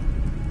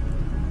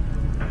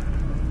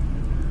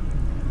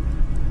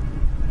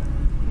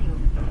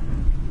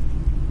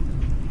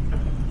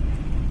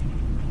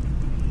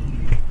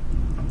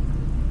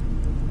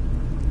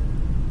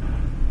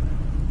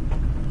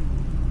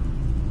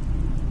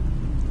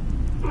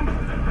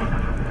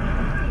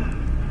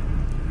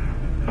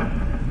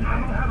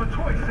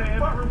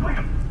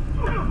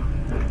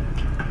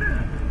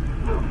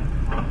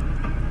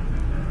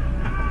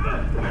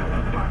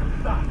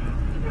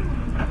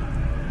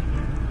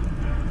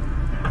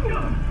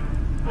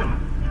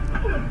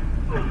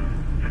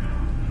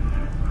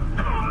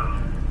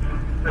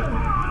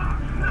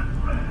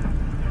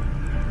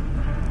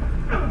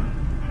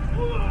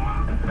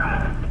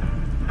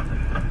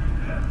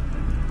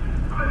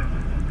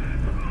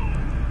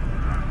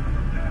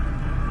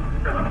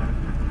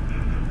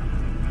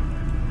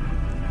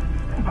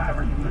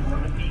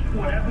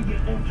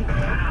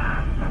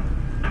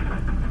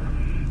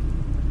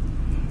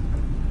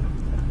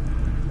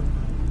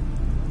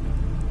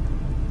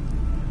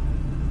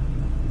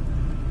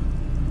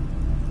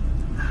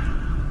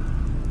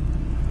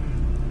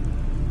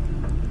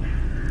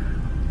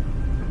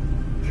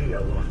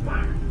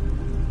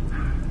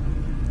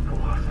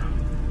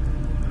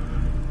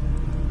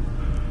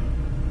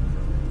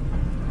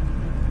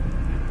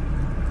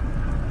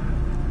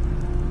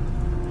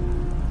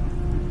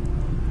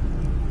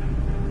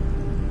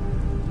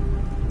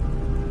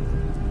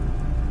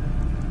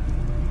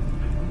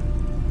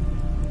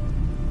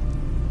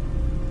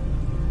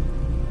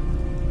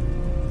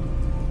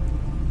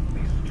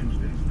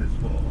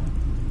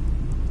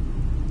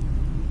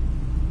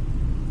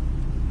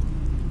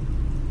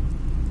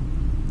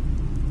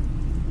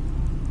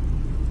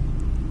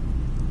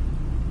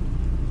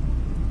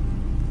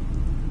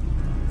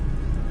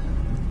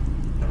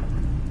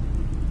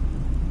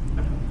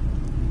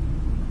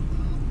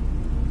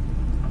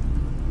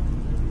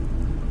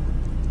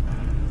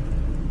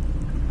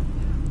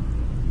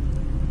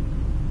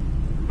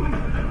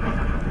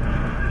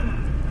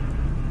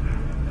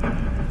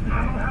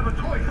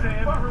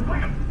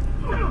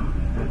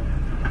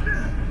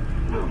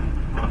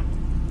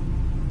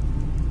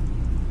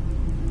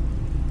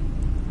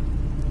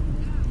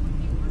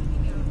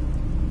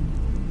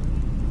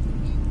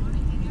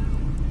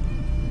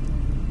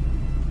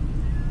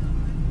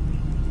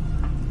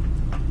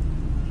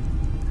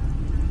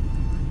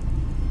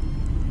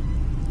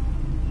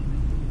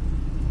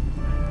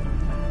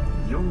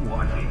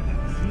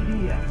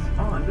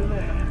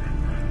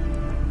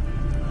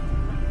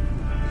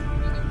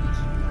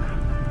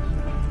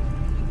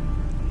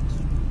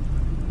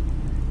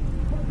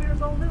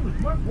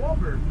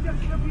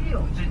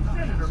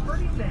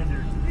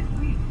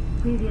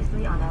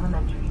 Previously on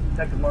Elementary.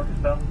 Detective Marcus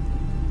Bell,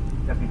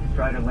 Deputy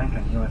Strider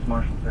Lincoln, U.S.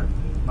 Marshal Service.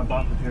 My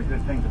boss has heard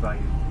good things about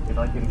you. They'd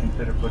like you to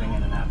consider putting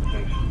in an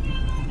application.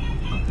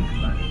 I'll think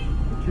about it.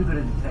 You're too good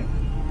a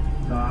detective,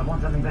 so I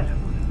want something better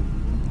for you.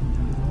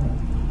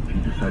 If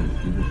you decide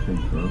to see this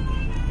thing through,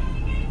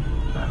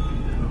 that'd be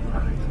so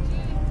proud of you.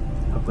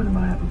 I'll put in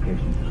my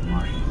application to the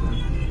Marshal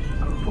Service.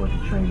 I'll report to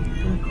training in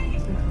clinical in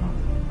 6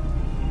 months.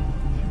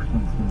 6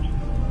 months notice.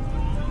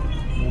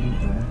 Maybe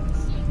there.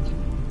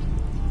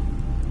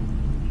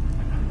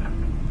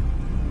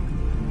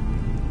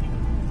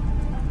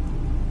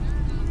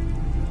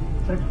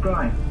 Sex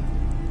crimes.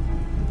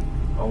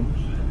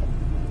 Holmes?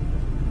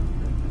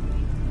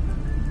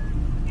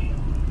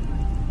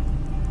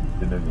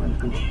 Did everyone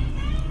go?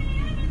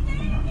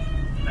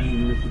 I need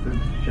a list of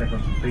groups to check on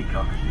some big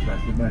carcasses. I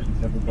submerged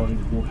several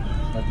bodies of water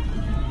outside the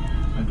city.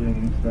 I'm doing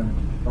an experiment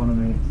in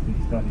taphonomy. It's the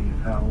study of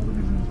how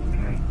organisms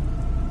decay.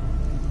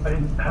 I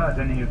didn't hurt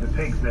any of the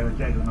pigs. They were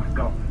dead when I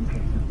got them in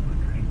case of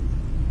migraine.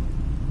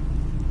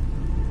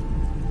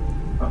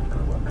 That's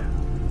gonna work.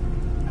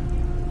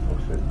 So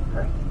soon,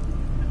 okay?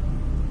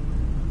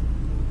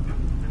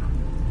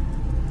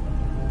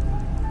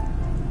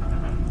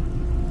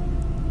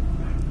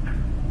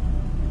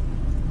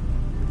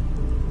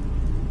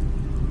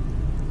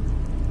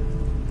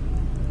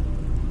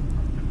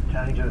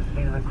 Charlie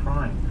Josephine of the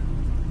crime.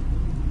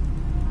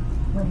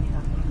 What are you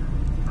talking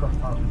about? Cross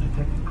paths with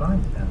Detective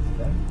Grimes down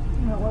today?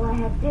 No, well, I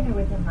had dinner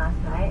with him last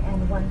night,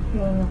 and one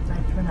thing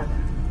led to another.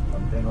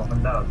 One thing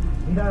often does.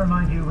 Did I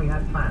remind you we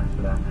had plans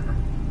for that?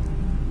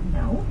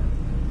 No?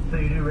 So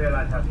you do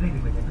realize how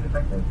sleeping with him could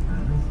affect those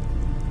plans?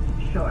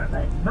 Sure,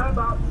 but... No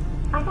buts!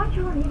 I thought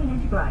you weren't even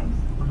into grimes.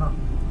 I'm not.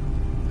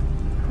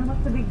 Then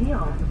what's the big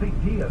deal? The big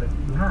deal is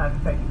you have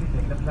effectively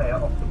taken the player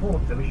off the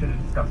board, so we should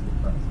have discussed it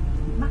first.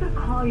 I'm not gonna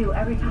call you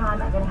every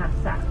time I'm gonna have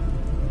sex.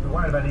 If you're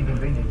worried about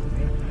inconveniences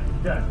here,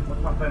 don't.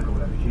 What's my phone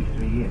call every 2 to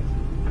 3 years?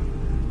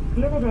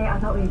 The other day, I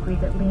thought we agreed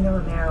that Lena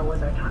Romero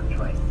was our top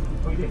choice.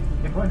 We did.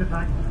 In point of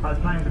fact, I was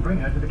planning to bring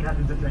her to the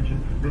captain's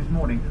attention this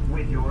morning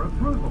with your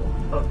approval,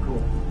 of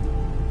course.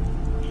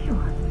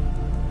 Sure.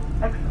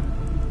 Excellent.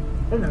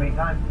 In the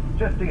meantime,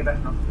 just do your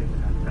best not to sleep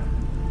with her.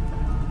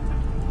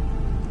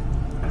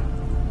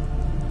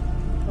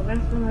 The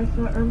last time I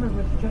saw Irma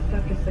was just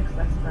after 6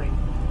 last night.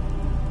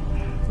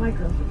 My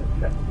girls have been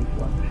threatened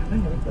before. I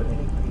never thought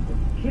anybody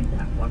would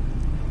kidnap one.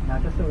 Now,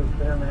 just so we're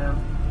clear, ma'am,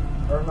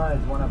 Irma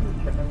is one of your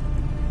chickens.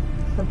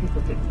 Some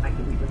people didn't like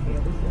the way the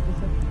handle said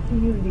it's a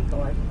community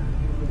garden, not a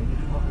community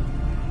farm.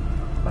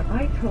 But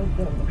I told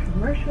them the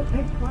commercial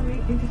egg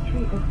farming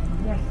industry is a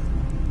mess.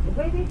 The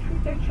way they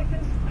treat their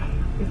chickens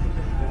is a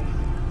disgrace.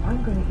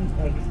 I'm going to eat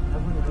eggs. I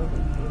want to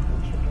really feed the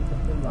chickens that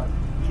they love.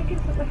 Chickens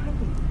that were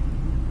happy.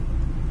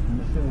 I'm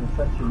assuming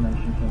such a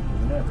nation came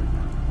from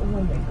everything.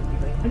 When they were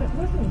living. And it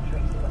wasn't a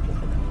drink so much as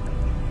a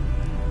complaint.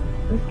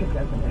 Let's get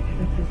down the next.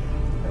 This is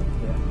right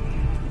here.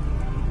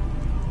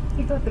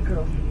 He thought the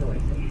girls were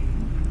noisy.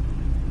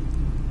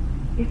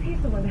 If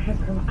he's the one that has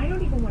Irma, I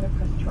don't even want to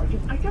press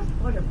charges. I just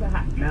want her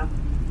back. Now,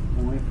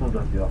 when we pulled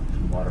up the office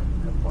and water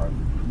from the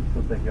apartment, can you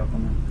still take you up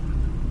on that?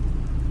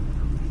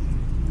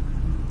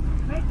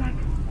 Right back.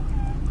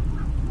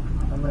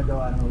 I'm going to go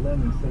out on a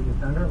limb and say you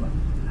found Irma.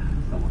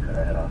 Someone cut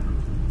her head off.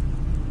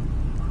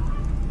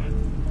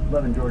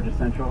 11 Georgia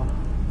Central.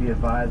 Be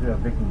advised, we have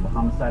a victim of a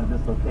homicide at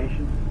this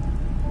location.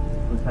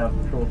 Let's have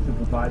a patrol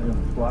supervisor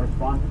and the squad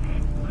respond.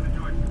 11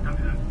 Georgia,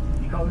 copy that.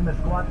 You calling the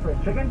squad for a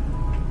chicken?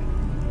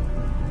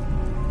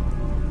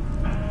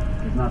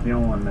 She's not the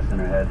only one missing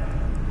her head.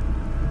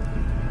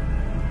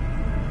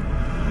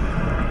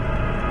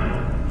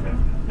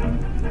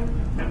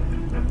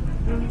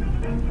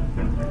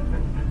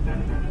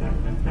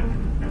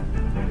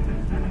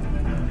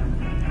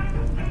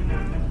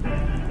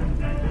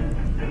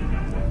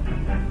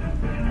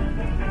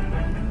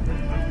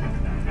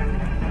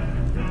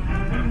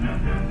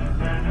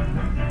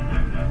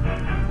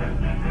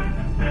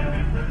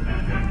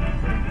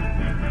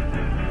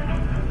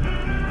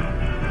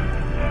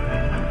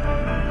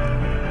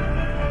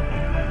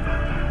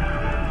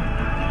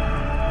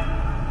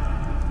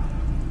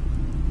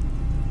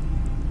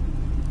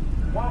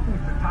 Welcome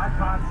to Tide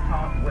Pods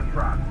Talk with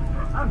Prop.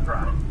 I'm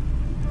Prop.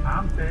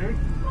 I'm big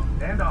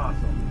and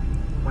awesome.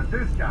 But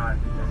this guy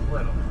is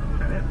little.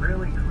 Can it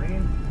really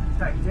clean?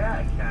 Heck yeah,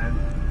 it can.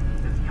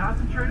 It's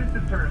concentrated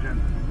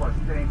detergent plus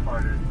stain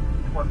fighters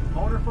plus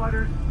motor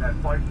fighters that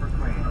fight for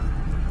clean.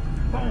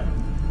 Boom!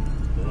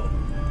 Ugh.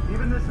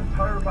 Even this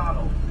entire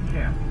bottle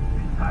can't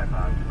beat Tide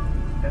Pods.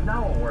 And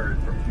now a word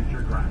from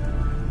future grinders.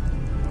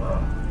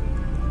 Ugh.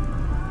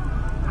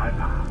 Tide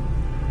Pods.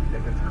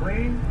 If it's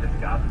clean, it's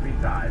got to be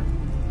Tide.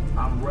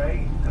 I'm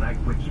Ray, and I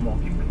quit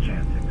smoking with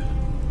Chantix.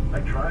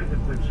 I tried to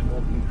quit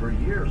smoking for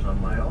years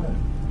on my own.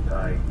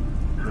 I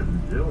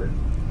couldn't do it.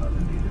 I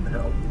needed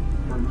help.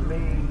 For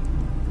me,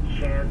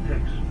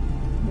 Chantix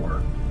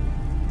worked.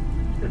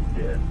 It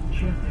did.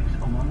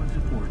 Chantix, along with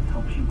support,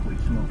 helps you quit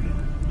smoking.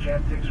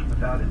 Chantix,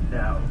 without a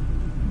doubt,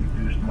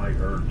 reduced my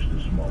urge to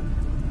smoke.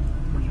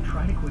 When you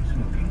try to quit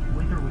smoking,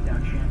 with or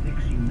without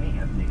Chantix, you may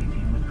have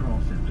nicotine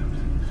withdrawal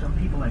symptoms. Some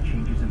people have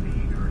changes in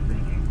behavior or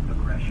thinking,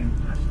 aggression,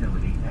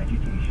 hostility,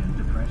 agitation,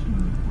 depressed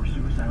mood, or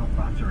suicidal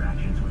thoughts or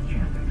actions with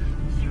Chantix.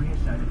 Serious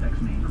side effects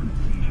may include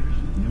seizures,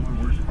 new or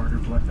worse heart or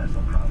blood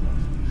vessel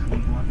problems,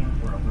 sleepwalking,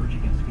 or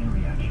allergic and skin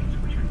reactions,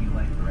 which could be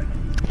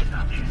life-threatening.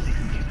 Stop Chantix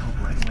and get help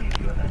right away if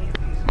you have any of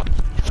these.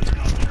 Please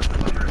call your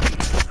provider if you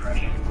have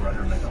depression or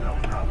other mental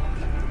health problems.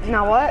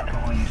 Now what?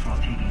 Alcohol use while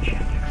taking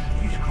Chantix.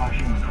 Use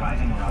caution when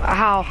driving or operating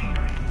How?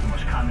 machinery. The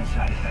most common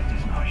side effect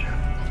is nausea.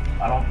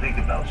 I don't think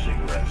about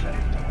cigarettes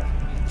anymore.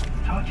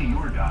 Talk to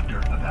your doctor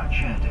about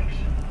Chantix.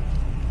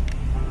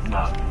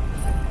 Look,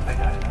 I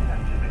got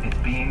it. It's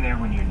being there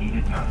when you're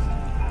needed most.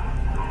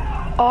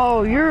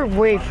 Oh, you're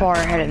way far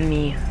ahead of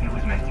me. It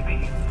was meant to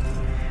be.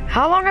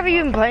 How long have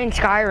you been playing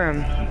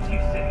Skyrim? Keeps you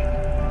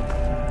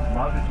safe.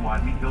 Love is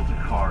why we built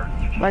a car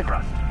you can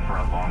trust for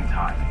a long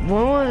time.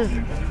 When was...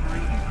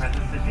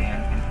 Impressive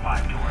sedan and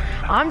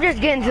 5-door. I'm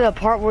just getting to the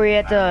part where you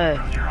have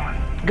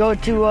to go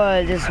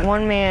to this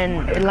one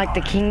man in like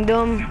the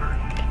kingdom.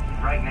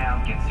 Right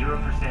now, get 0%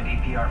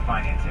 APR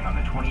financing on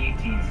the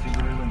 2018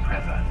 Subaru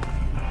Impreza.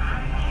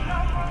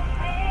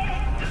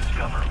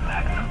 Discover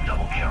Magnum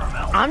Double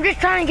Caramel. I'm just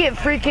trying to get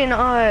freaking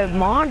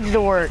mods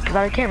to work because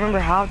I can't remember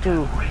how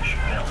to.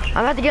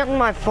 I'm about to get on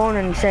my phone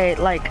and say,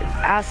 like,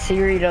 ask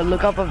Siri to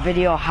look up a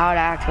video how to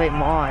activate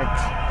mods.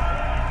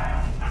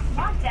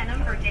 Want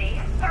denim for days?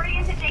 Hurry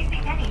into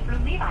JCPenney for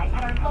Levi's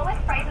at our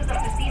lowest prices of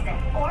the season,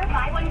 or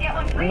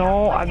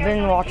No, I've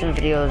been watching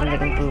videos and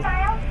looking through.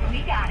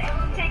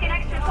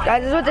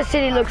 Guys, this is what the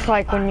city looks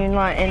like when you're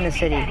not in the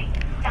city.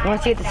 You want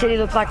to see what the city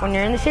looks like when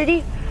you're in the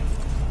city?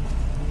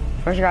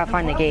 First, you gotta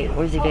find the gate.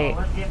 Where's the gate?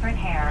 Different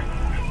hair.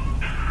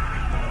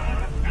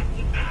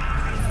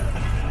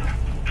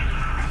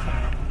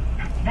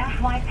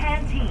 That's why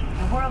Pantene,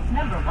 the world's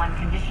 #1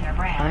 conditioner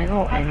brand, I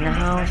go in the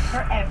house.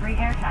 For every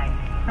hair type,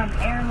 from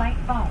air-light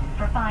foam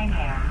for fine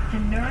hair to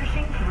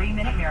nourishing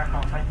 3-minute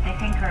miracle for thick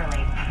and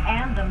curly,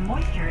 and the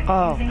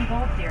moisture-infusing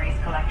Gold Series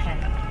collection.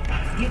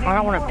 I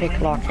don't want to pick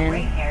lock in.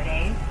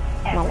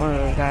 I'm not one of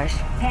those guys.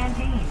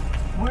 Pantene,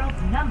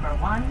 world's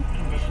 #1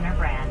 conditioner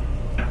brand.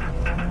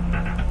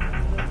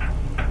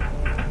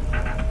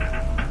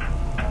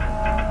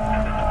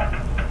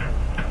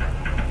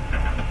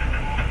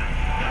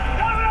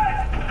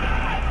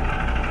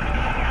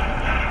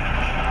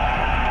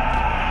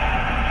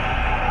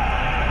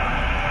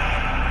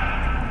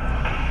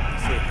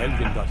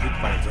 Helgen got hit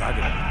by a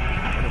dragon.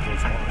 One of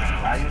those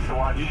monsters. I used to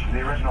watch the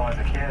original as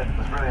a kid. It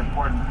was really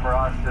important for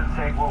us to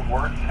take what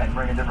worked and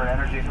bring a different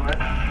energy to it.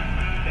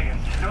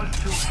 Those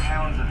 2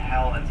 hounds of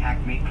hell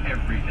attack me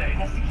every day.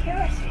 The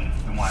security.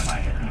 And why am I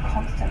here? I'm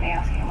constantly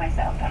asking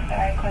myself that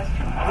very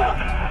question.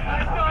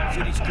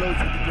 City's closed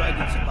with the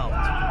dragons about.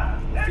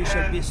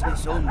 Official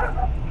business only. We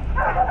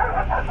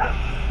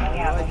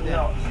have a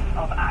lot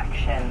of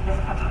action. This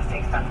is a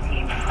fantastic stunt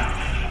team.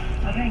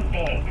 We're going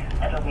big.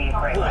 It'll be a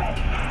great ride.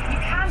 You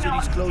cannot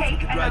City's closed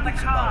with the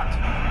dragons about.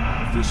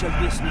 Official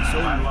business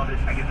only. I love it.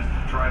 I get to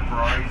drive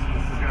Ferraris.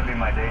 This is going to be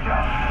my day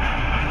job.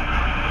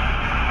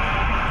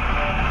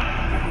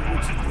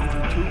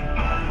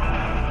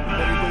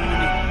 Better go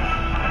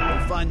in.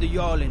 We'll find the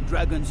Jarl in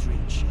Dragon's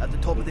Reach at the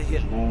top of the hill.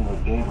 His name was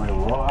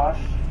Gabriel Rojas.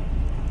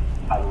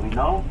 How do we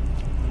know?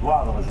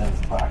 Waldo was in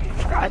his pocket.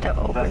 Forgot to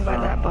open by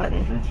that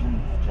button.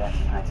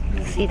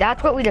 See,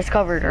 that's what we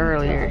discovered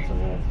earlier.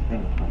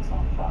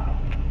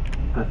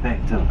 Good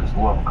thing too, because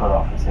whoever cut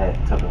off his head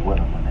took it with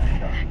him when they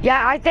done.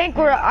 Yeah, I think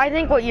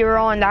what you were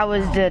on, that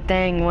was the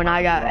thing when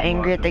I got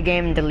angry at the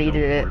game and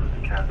deleted it.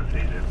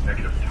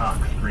 Negative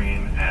talk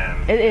screen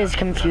and It is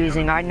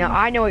confusing. I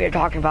know what you're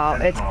talking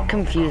about. It's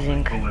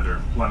confusing.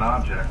 One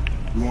object.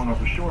 We won't know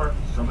for sure,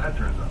 so that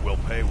turns out. We'll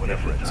pay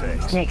whatever it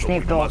takes. Snake,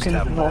 dolphin,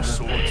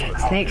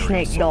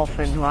 snake,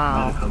 dolphin.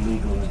 Wow. Medical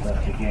legal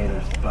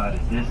investigators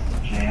spotted this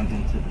jammed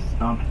into the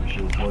stump when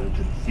she reported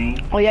to the scene.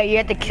 Oh yeah, you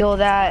had to kill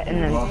that, and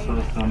There's then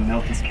also some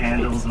melted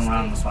candles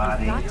around the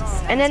body.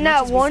 and then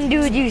that one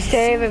dude you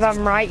save, if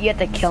I'm right, you have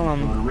to kill So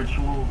him. the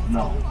ritual,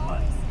 no,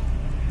 but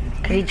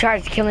Cause he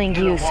tries killing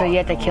you, so you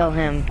have to kill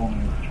him.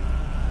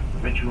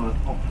 ritual of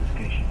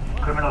obfuscation.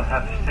 Criminals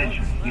have for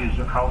centuries used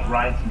occult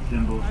rites and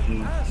symbols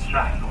to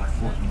distract law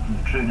enforcement from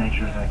the true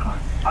nature of their crime.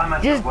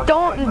 Just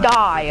don't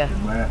die,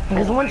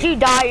 because once you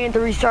die, you have to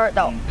restart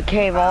the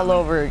cave all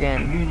over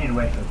again. Communion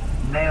wafers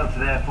nailed to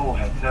their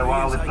forehead. So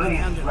while the police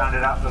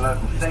rounded up the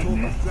local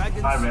Satanists,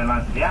 I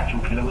realized that the actual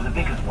killer was a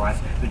vicar's wife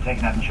who'd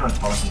taken out insurance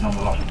policies on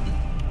the lot.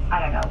 I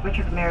don't know.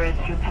 Richard Ramirez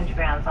drew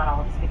pentagrams on all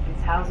of his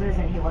victims' houses,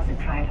 and he wasn't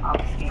trying to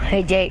obfuscate.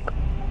 Hey Jake.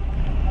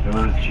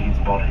 Where was Jean's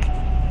body?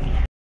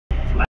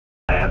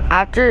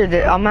 After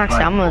the, I'm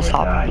gonna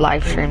stop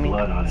live streaming.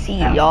 See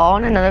y'all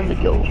in another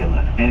video.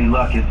 Any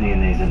luck, his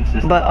DNA's in the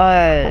system.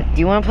 But do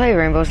you want to play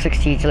Rainbow Six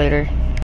Siege later?